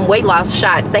weight loss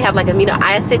shots. They have like amino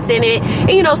acids in it,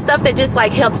 and you know, stuff that just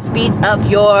like helps speeds up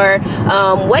your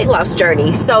weight loss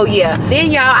journey. So yeah,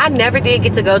 then y'all, I never did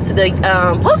get to go to the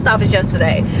post office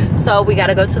yesterday, so we got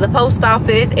to go to the post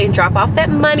office and drop off that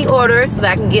money order so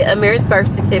that I can get Amir's birth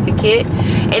certificate.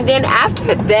 And then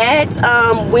after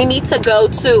that, we need to go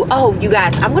to, oh, you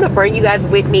guys, I'm gonna bring you guys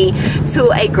with me to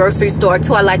a grocery store,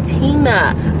 to a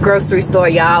Latina grocery store,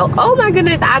 y'all. Oh my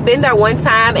goodness, I've been there one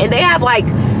time, and they have like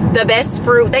the best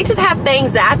fruit. They just have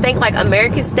things that I think like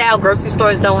American style grocery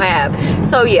stores don't have.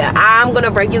 So yeah, I'm gonna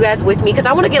bring you guys with me because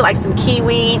I want to get like some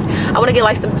kiwis. I want to get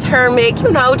like some turmeric, you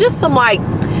know, just some like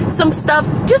some stuff,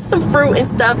 just some fruit and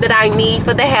stuff that I need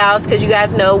for the house, because you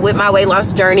guys know with my weight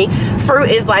loss journey, fruit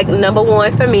is like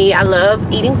 #1 for me. I love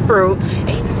eating fruit.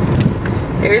 And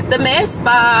here's the med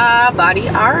spa, Body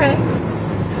RX.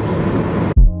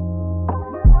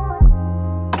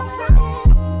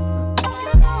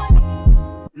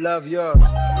 Love yours.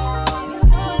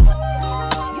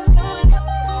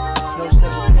 No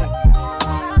such thing.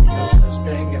 No such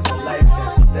thing as a life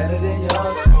that's better than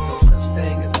yours. No such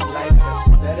thing as a life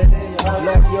that's better than yours.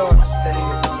 Love yours. No such thing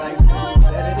as a life that's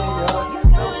better than yours.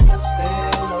 No such thing,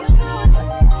 no such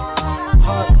thing.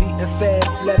 Heart beating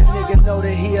fast, let a nigga know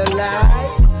that he alive.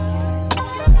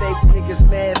 Fake niggas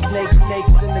mad, snakes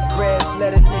in the grass,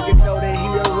 let a nigga know that he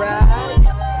arrived.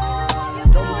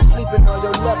 Don't be sleeping on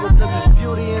your level, cause it's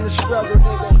beauty in the struggle,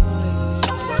 nigga.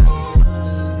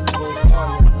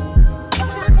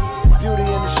 It's beauty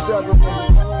in the struggle,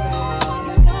 nigga.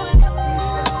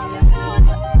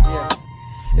 Yeah.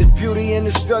 It's beauty in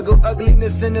the struggle,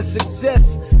 ugliness in the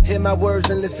success. Hear my words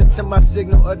and listen to my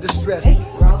signal of distress. I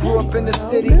grew up in the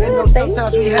city and know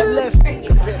sometimes we have less.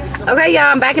 Okay, y'all,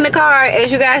 I'm back in the car.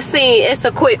 As you guys seen, it's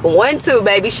a quick 1-2,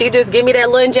 baby. She just give me that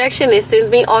little injection and sends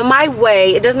me on my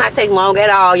way. It does not take long at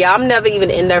all, y'all. I'm never even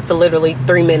in there for literally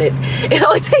 3 minutes. It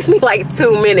only takes me like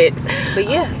 2 minutes. But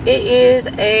yeah, it is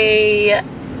a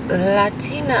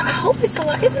Latina. I hope it's a,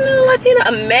 isn't it a Latina?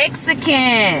 A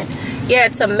Mexican. Yeah,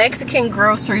 it's a Mexican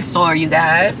grocery store, you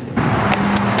guys.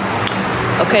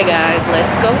 Okay, guys,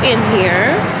 let's go in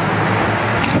here.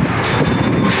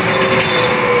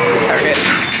 Turn it.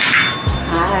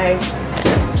 Hi.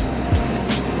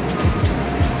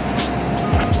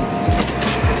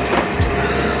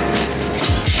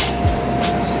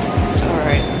 All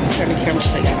right, turn the camera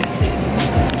so y'all can see.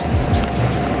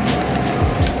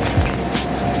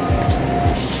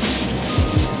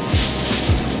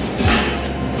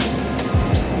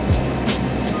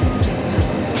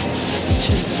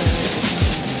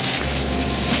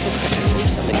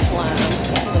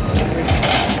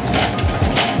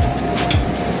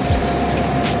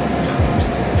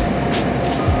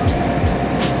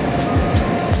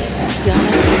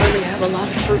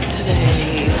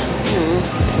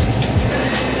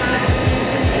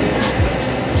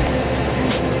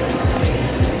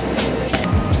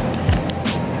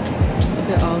 Look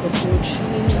at all the blue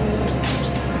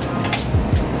chips.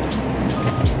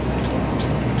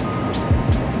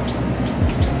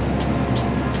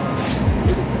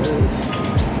 Look at those.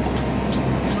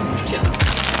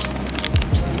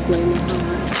 Flaming hot.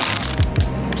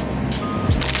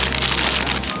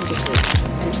 Look at this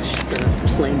extra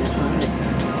flaming hot.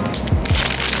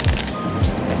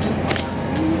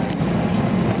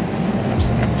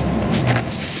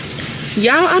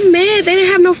 Y'all, I'm mad they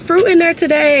didn't have no fruit in there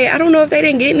today. I don't know if they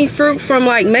didn't get any fruit from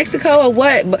like Mexico or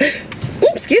what, but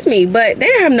excuse me, but they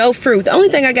didn't have no fruit. The only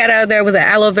thing I got out of there was an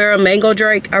aloe vera mango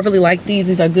drink. I really like these.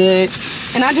 These are good.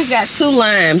 And I just got 2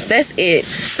 limes. That's it.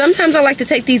 Sometimes I like to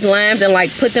take these limes and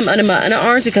like put them under my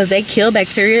underarms because they kill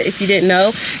bacteria, if you didn't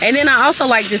know. And then I also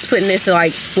like just putting this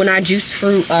like when I juice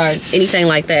fruit or anything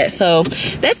like that. So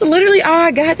that's literally all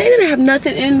I got. They didn't have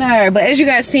nothing in there. But as you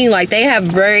guys seen, like they have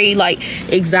very like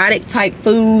exotic type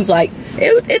foods. Like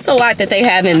it's a lot that they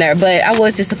have in there. But I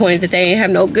was disappointed that they didn't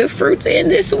have no good fruits in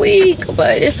this week.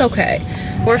 But it's okay.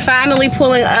 We're finally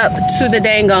pulling up to the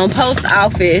dang on post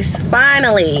office.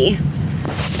 Finally.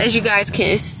 As you guys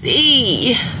can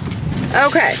see.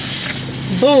 Okay,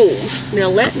 boom. Now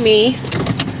let me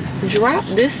drop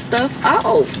this stuff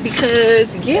off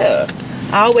because yeah,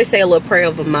 I always say a little prayer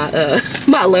over my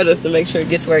my letters to make sure it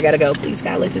gets where it gotta go. Please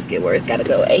God, let this get where it's gotta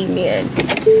go. Amen.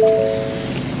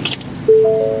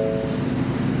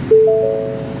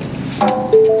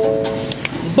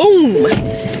 Boom.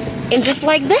 And just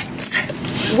like that,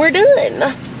 we're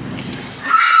done.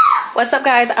 What's up,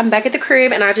 guys? I'm back at the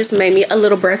crib and I just made me a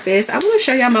little breakfast. I want to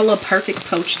show y'all my little perfect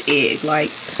poached egg. Like,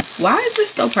 why is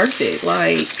this so perfect?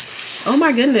 Like, oh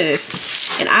my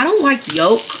goodness. And I don't like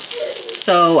yolk,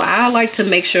 so I like to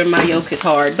make sure my yolk is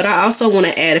hard. But I also want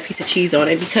to add a piece of cheese on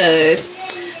it because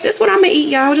this is what I'm gonna eat,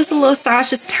 y'all. Just a little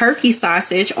sausage, turkey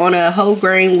sausage on a whole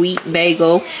grain wheat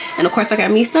bagel. And of course I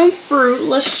got me some fruit,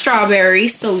 little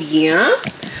strawberries. So yeah,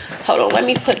 hold on, let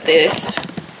me put this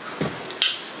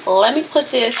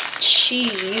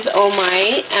cheese on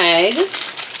my egg.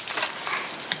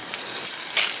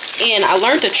 And I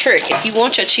learned a trick. If you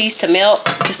want your cheese to melt,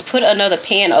 just put another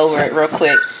pan over it real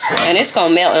quick and it's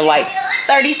gonna melt in like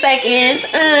 30 seconds.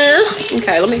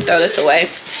 Okay, let me throw this away.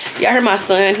 Y'all heard my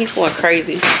son, he's going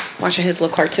crazy watching his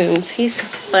little cartoons. He's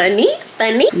funny.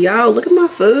 Y'all, look at my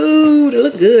food. It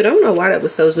look good. I don't know why that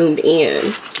was so zoomed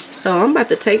in. So I'm about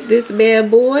to take this bad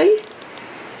boy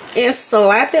and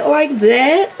slap it like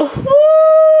that.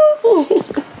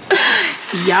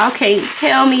 Y'all can't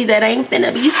tell me that ain't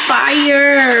finna be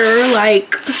fire.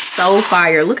 Like, so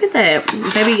fire. Look at that,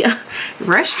 baby.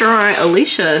 Restaurant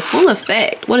Alicia, full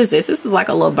effect. What is this? This is like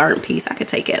a little burnt piece. I could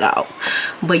take it off.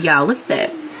 But y'all, look at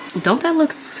that. Don't that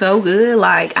look so good?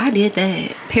 Like, I did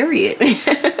that, period.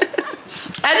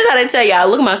 I just had to tell y'all,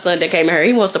 look at my son that came in here.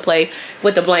 He wants to play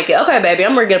with the blanket. Okay, baby,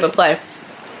 I'm gonna get up and play.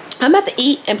 I'm about to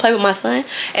eat and play with my son,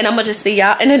 and I'm gonna just see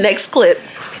y'all in the next clip.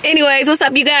 Anyways, what's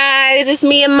up, you guys? It's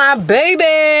me and my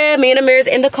baby. Me and Amir's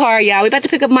in the car, y'all. We about to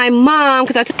pick up my mom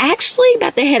because I'm actually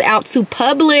about to head out to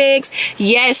Publix.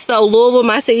 Yes, so Louisville,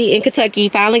 my city in Kentucky,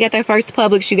 finally got their first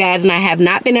Publix, you guys, and I have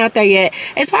not been out there yet.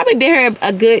 It's probably been here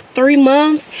a good 3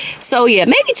 months. So yeah,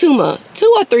 maybe 2 months,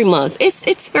 2 or 3 months.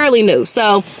 It's fairly new.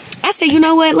 So I said, you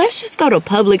know what? Let's just go to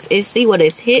Publix and see what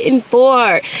it's hitting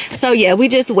for. So yeah, we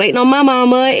just waiting on my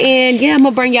mama, and yeah, I'm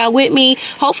gonna bring y'all with me.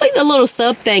 Hopefully the little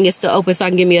sub thing is still open so I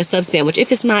can get me a sub sandwich.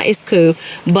 If it's not, it's cool.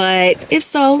 But if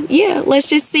so, yeah, let's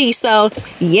just see. So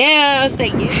yeah, say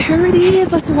yeah. Here it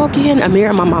is. Let's walk in. Amir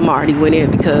and my mama already went in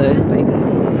because baby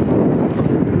is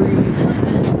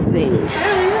freezing.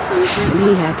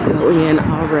 We had to go in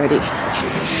already.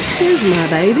 Here's my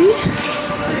baby.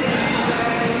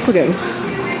 Okay.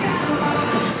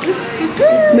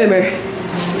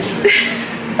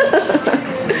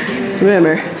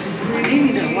 Remember.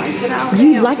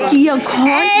 You like your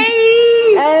card?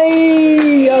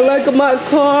 Hey, I like my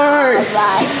card.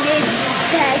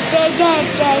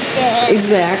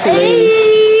 Exactly.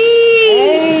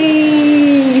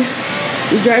 Hey,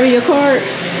 you driving your cart?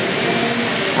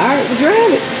 All right, we'll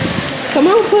drive it. Come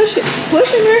on, push it.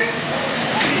 Push it here.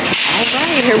 All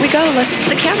right, here we go. Let's put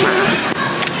the camera.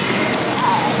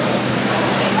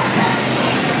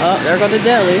 Oh, there go the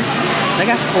deli. They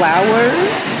got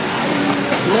flowers.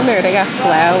 Remember, they got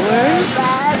flowers.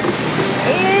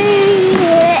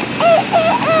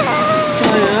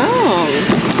 Oh,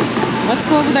 let's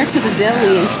go over there to the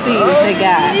deli and see what they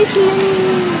got.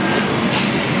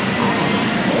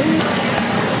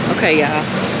 Okay, y'all.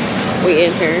 We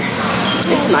in here.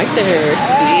 It's nice in here. It's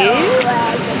big.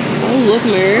 Oh, look,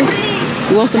 Mary.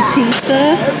 You want some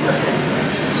pizza?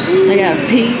 They got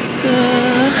pizza.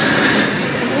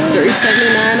 $3.79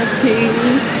 a piece.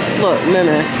 Look,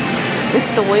 Mary.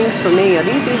 This is the wings for me. Are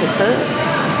these even cooked?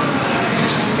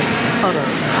 Hold on.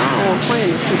 I don't want to plan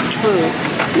to cook the food.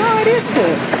 No, it is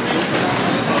cooked.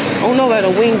 I don't know about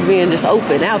the wings being just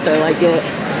open out there like that.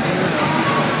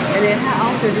 And then how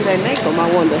often do they make them, I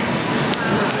wonder?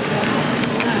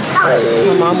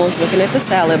 My mom was looking at the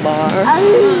salad bar.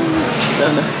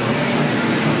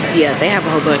 Yeah, they have a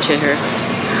whole bunch in here.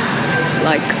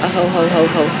 Like a whole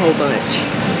bunch.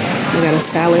 We got a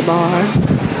salad bar.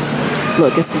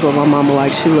 Look, this is what my mama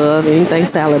likes. She loves anything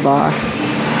salad bar.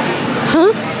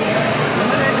 Huh?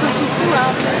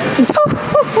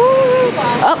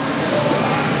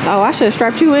 Oh, I should have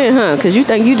strapped you in, huh? Because you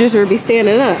think you just would be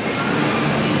standing up.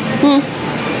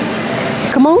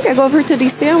 Come on, we gotta go over to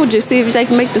these sandwiches, see if they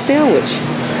can make the sandwich.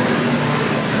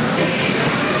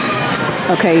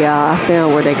 Okay, y'all, I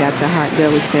found where they got the hot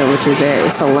deli sandwiches at.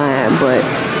 It's a line, but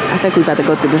I think we about to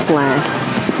go through this line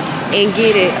and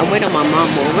get it. I'm waiting on my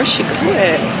mama. Where's she going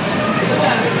at?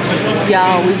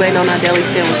 Y'all, we waiting on our deli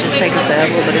sandwiches. Taking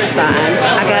forever, but it's fine.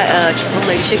 I got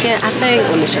Chipotle chicken, I think.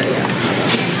 Let me show y'all.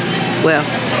 Well,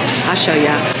 I'll show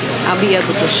y'all. I'll be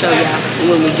able to show y'all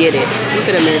when we get it.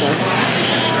 Look at them there, though.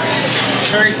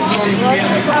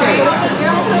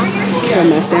 Got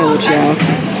my sandwich, y'all.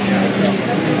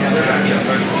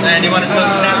 And you want to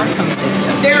toast it now?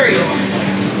 Darius,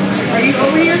 are you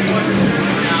over here?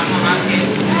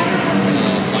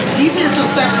 He's here till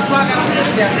 7 o'clock. I don't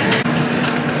eat that.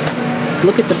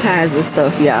 Look at the pies and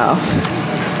stuff, y'all.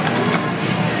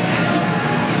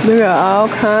 We got all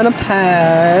kind of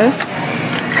pies.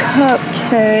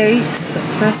 Cupcakes.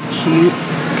 That's cute.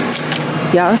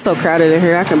 Y'all, it's so crowded in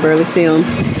here, I can barely film.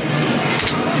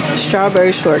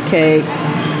 Strawberry shortcake.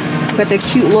 Got that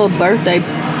cute little birthday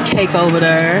cake over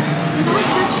there.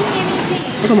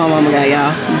 Look what my mama got,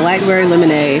 y'all. Blackberry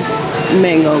lemonade,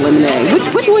 mango lemonade.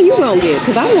 Which one you gonna get?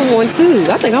 Because I want one too.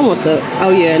 I think I want the,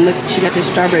 oh yeah, and look, she got this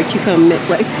strawberry cucumber mix.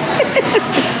 Like,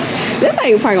 this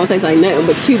ain't probably gonna taste like nothing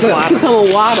but cucumber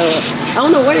water. I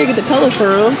don't know where they get the color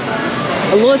from.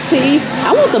 A little tea.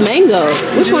 I want the mango.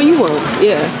 Which one you want?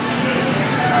 Yeah.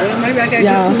 Well, maybe I gotta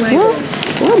get 2 mangoes.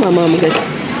 What my mama got?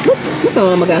 Look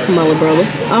what mama got from my little brother.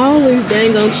 All these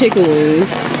dang on chicken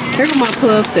wings. Here go my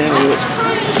club sandwich.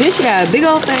 Then she got a big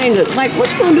old thing of, like,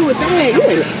 what you gonna do with that?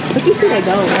 Yeah. But you see they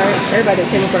gone, right? Everybody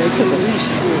that came up there took a leash.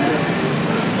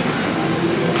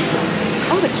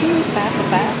 Oh, the kiwis 5 for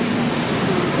 $5.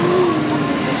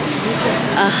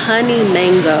 A honey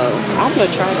mango. I'm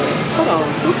gonna try this. Hold on,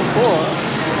 2 for $4.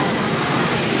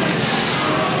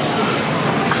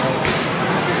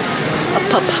 A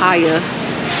papaya.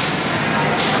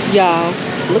 Y'all,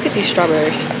 look at these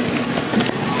strawberries.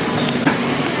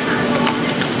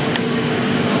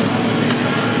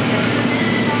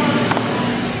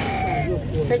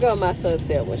 Here go my sub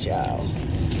sandwich, y'all.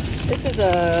 This is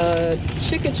a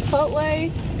chicken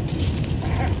chipotle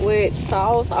with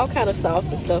sauce, all kind of sauce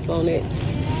and stuff on it.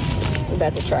 I'm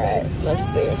about to try it. Let's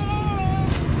see.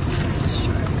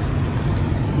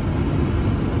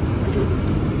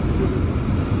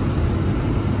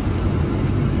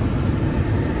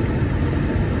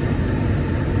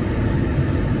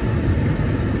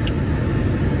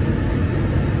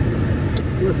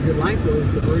 What's delightful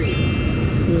is the bread.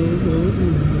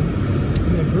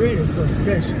 And the bread is what's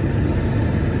special.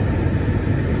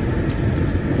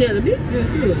 Yeah, the meat's good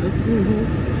too, though.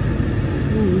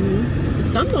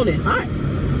 Something on it hot.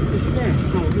 It's fast.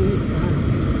 Oh, it's hot.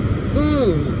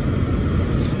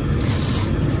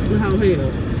 How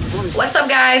hell? What's up,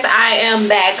 guys? I am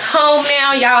back home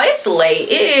now, y'all. It's late.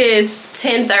 It is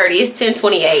 10:30. It's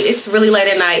 10:28. It's really late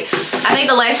at night. I think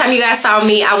the last time you guys saw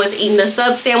me, I was eating the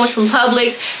sub sandwich from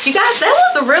Publix. You guys, that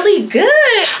was really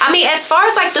good. I mean, as far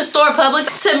as like the store Publix,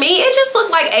 to me, it just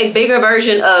looked like a bigger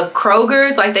version of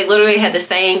Kroger's. Like they literally had the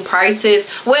same prices.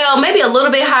 Well, maybe a little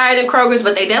bit higher than Kroger's,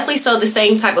 but they definitely sold the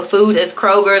same type of food as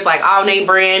Kroger's, like all name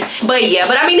brand. But yeah,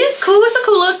 but I mean, it's cool. It's a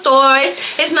cool little store.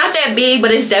 It's not that big, but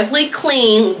it's definitely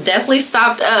clean, definitely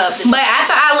stocked up. But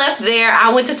after I left there, I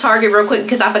went to Target real quick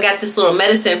because I forgot this little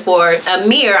medicine for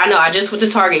Amir. I know I just went to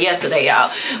Target yesterday,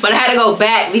 y'all, but I had to go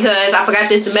back because I forgot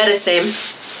this medicine.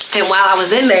 And while I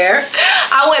was in there,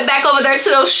 I went back over there to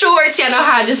those shorts. Y'all know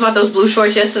how I just bought those blue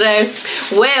shorts yesterday?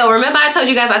 Well, remember I told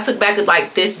you guys I took back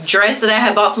like this dress that I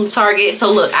had bought from Target.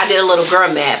 So look, I did a little girl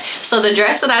math. So the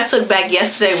dress that I took back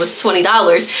yesterday was $20.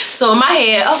 So in my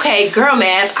head, okay, girl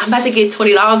math, I'm about to get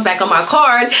 $20 back on my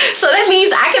card. So that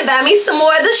means I can buy me some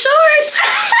more of the shorts.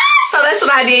 So that's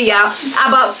what I did, y'all. I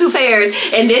bought 2 pairs,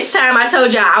 and this time I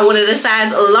told y'all I wanted a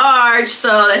size large,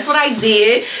 so that's what I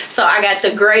did. So I got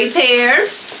the gray pair,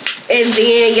 and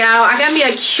then y'all, I got me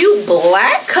a cute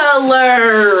black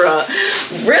color,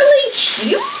 really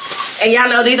cute. And y'all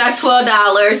know these are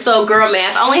 $12, so girl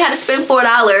math, I only had to spend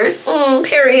 $4,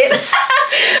 period.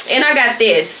 And I got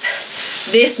this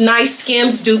nice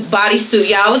Skims Dupe bodysuit,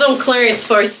 y'all. I was on clearance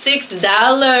for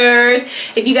 $6.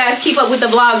 If you guys keep up with the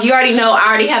vlog, you already know I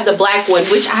already have the black one,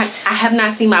 which I have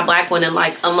not seen my black one in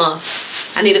like a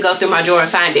month. I need to go through my drawer and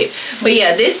find it. But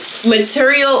yeah, this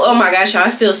material, oh my gosh, y'all,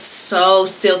 it feels so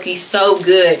silky, so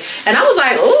good. And I was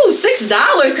like, ooh,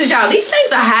 $6, because y'all, these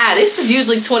things are high. This is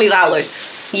usually $20.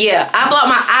 Yeah, I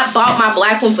bought my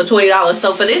black one for $20.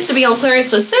 So for this to be on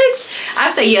clearance for $6,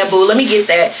 I say, yeah, boo, let me get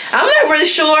that. I'm not really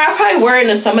sure. I probably wear it in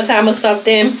the summertime or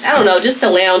something. I don't know, just to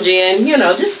lounge in. You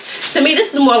know, just to me,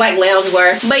 this is more like lounge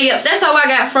wear. But yeah, that's all I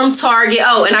got from Target.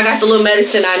 Oh, and I got the little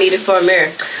medicine I needed for a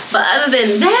mirror. But other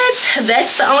than that,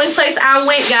 that's the only place I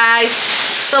went, guys.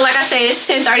 So like I said, it's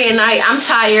 10:30 at night. I'm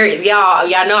tired, y'all.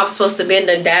 Y'all know I'm supposed to bend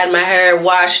and dyed my hair,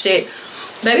 washed it.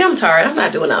 Baby, I'm tired. I'm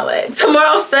not doing all that.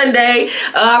 Tomorrow's Sunday.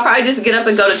 I'll probably just get up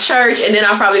and go to church, and then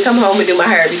I'll probably come home and do my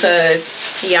hair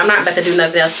because, yeah, I'm not about to do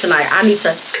nothing else tonight. I need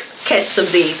to catch some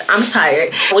Z's. I'm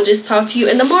tired. We'll just talk to you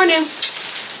in the morning.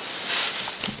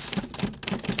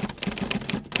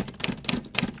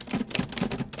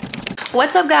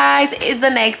 What's up, guys? It's the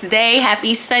next day.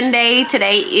 Happy Sunday.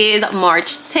 Today is March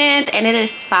 10th and it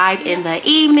is 5 in the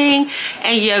evening,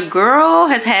 and your girl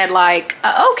has had like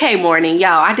an okay morning,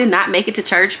 y'all. I did not make it to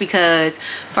church because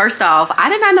first off, I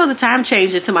did not know the time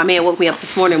changed until my man woke me up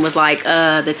this morning and was like,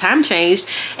 the time changed.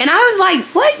 And I was like,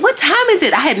 what time is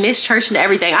it? I had missed church and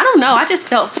everything. I don't know, I just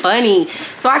felt funny,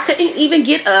 so I couldn't even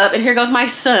get up. And here goes my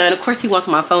son. Of course he wants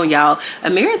my phone, y'all.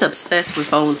 Amir is obsessed with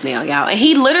phones now, y'all, and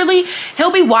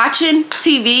he'll be watching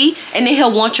TV and then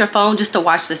he'll want your phone just to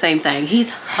watch the same thing.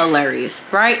 He's hilarious,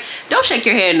 right? Don't shake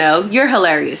your head, no, you're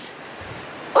hilarious.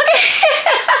 Look at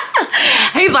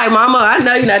he's like, mama, I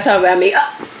know you're not talking about me.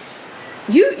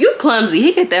 You clumsy.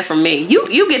 He get that from me.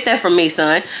 You get that from me,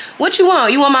 son. What you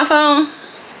want? You want my phone?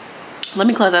 Let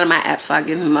me close out of my apps so I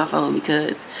give him my phone,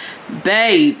 because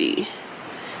baby,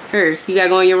 here, you gotta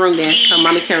go in your room then so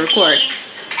mommy can record.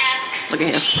 Look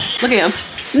at him. Look at him.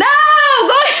 No,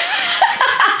 go ahead.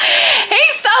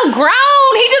 He's so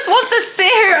grown. He just wants to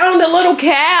sit here on the little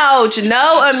couch.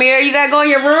 No, Amir, you gotta go in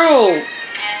your room.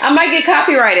 I might get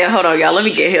copyrighted. Hold on, y'all. Let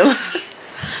me get him.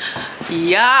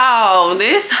 Y'all,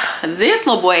 this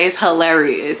little boy is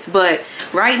hilarious. But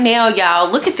right now, y'all,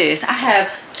 look at this. I have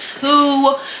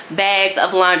 2 bags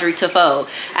of laundry to fold.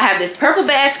 I have this purple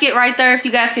basket right there, if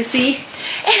you guys can see, and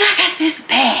I got this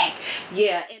bag.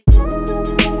 Yeah.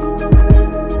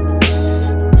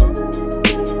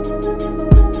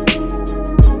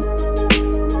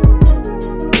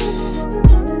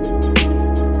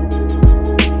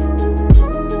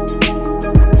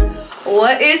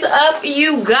 What is up,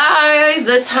 you guys?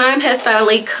 The time has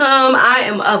finally come. I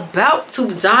am about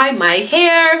to dye my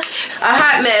hair. A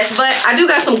hot mess, but I do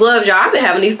got some gloves, y'all. I've been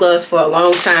having these gloves for a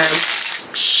long time.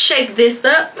 Shake this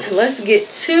up. Let's get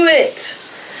to it.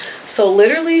 So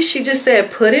literally, she just said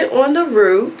put it on the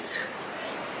roots.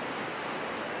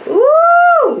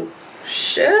 Ooh,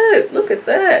 shit, look at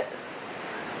that.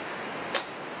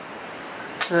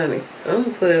 Honey, I'm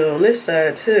gonna put it on this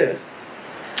side too.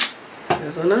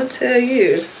 Because when I tell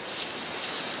you,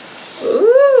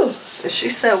 ooh, and she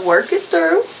said work it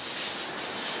through,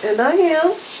 and I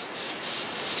am.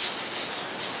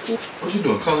 What you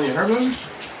doing, coloring your hair, baby?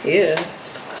 Yeah.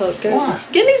 Okay. Why?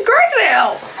 Getting these grays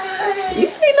out. You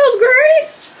seen those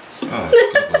grays?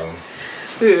 Oh,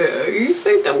 yeah, you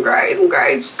seen them grays? Them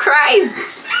grays crazy.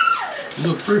 you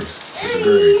look pretty with the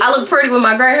gray. I look pretty with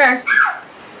my gray hair.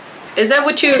 Is that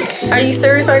what you, are you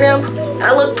serious right now?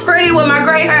 I look pretty with my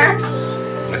gray hair.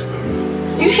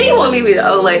 He want me to be the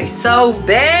old lady so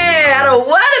bad. I don't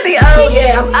want to be old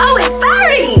yet. I'm only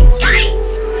 30.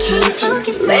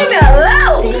 Leave me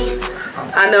alone.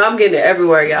 I know, I'm getting it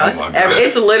everywhere, y'all.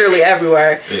 It's literally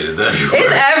everywhere. It is everywhere.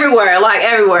 It's everywhere, like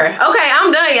everywhere. Okay,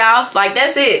 I'm done, y'all. Like,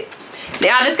 that's it.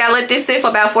 Now I just gotta let this sit for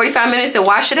about 45 minutes and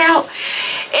wash it out.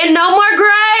 And no more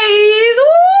grays.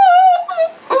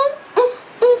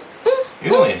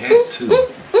 You only had 2. You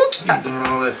doing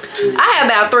all that for 2? I had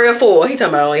about 3 or 4. He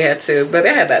talking about I only had 2. Baby,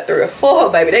 I had about 3 or 4,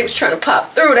 baby. They was trying to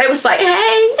pop through. They was like,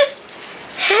 hey,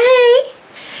 hey,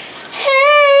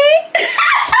 hey.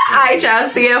 All right, y'all.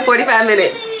 See you in 45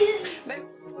 minutes.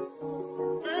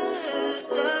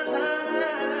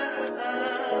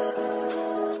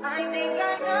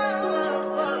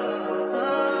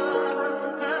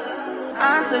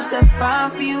 I touch that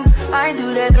fine for you. I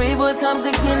do that 3 more times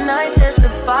again. I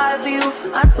testify for you.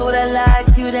 I told I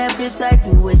like you, that bitch. I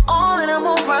do it all and I'm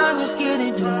around. You scared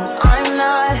to do it. I'm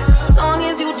not. As long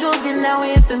as you joking now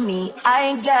in for me, I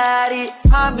ain't got it.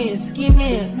 My bitch,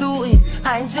 scheming, looting.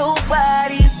 I ain't your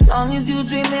body. As long as you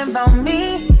dreaming about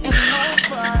me.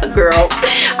 Girl,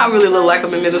 I really look like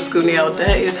I'm in middle school now.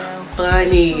 That is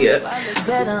funny.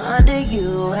 Better under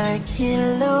you, I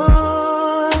can't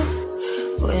lose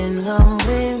when I'm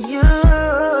with you.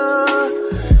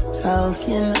 How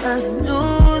can us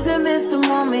lose and miss the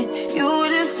moment? You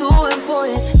just too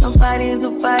important. Nobody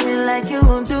like you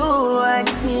do. I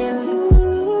can't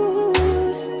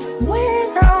lose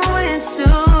when I'm with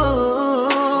you.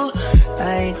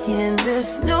 I can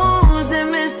just lose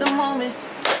and miss the moment.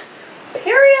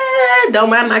 Period. Don't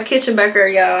mind my kitchen back here,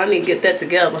 y'all. I need to get that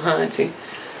together, hunty.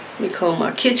 Let me comb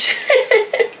my kitchen.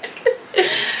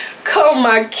 Comb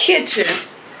my kitchen.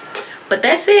 But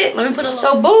that's it. Let me put a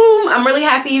so boom. I'm really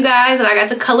happy, you guys, that I got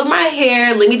to color my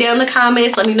hair. Leave me down in the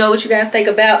comments. Let me know what you guys think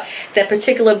about that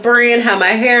particular brand, how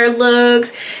my hair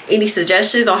looks, any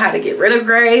suggestions on how to get rid of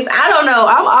grays. I don't know.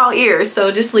 I'm all ears.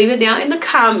 So just leave it down in the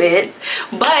comments.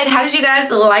 But how did you guys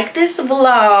like this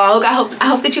vlog? I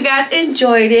hope that you guys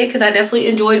enjoyed it, because I definitely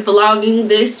enjoyed vlogging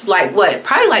this, like what,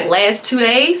 probably like last 2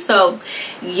 days. So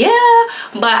yeah,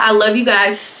 but I love you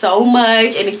guys so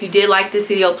much, and if you did like this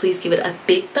video, please give it a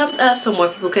big thumbs up so more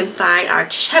people can find our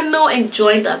channel and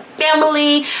join the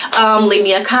family. Leave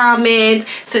me a comment,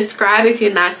 subscribe if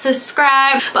you're not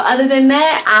subscribed. But other than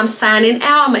that, I'm signing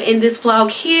out. I'm gonna end this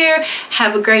vlog here.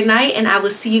 Have a great night, and I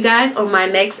will see you guys on my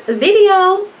next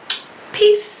video.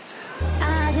 Peace.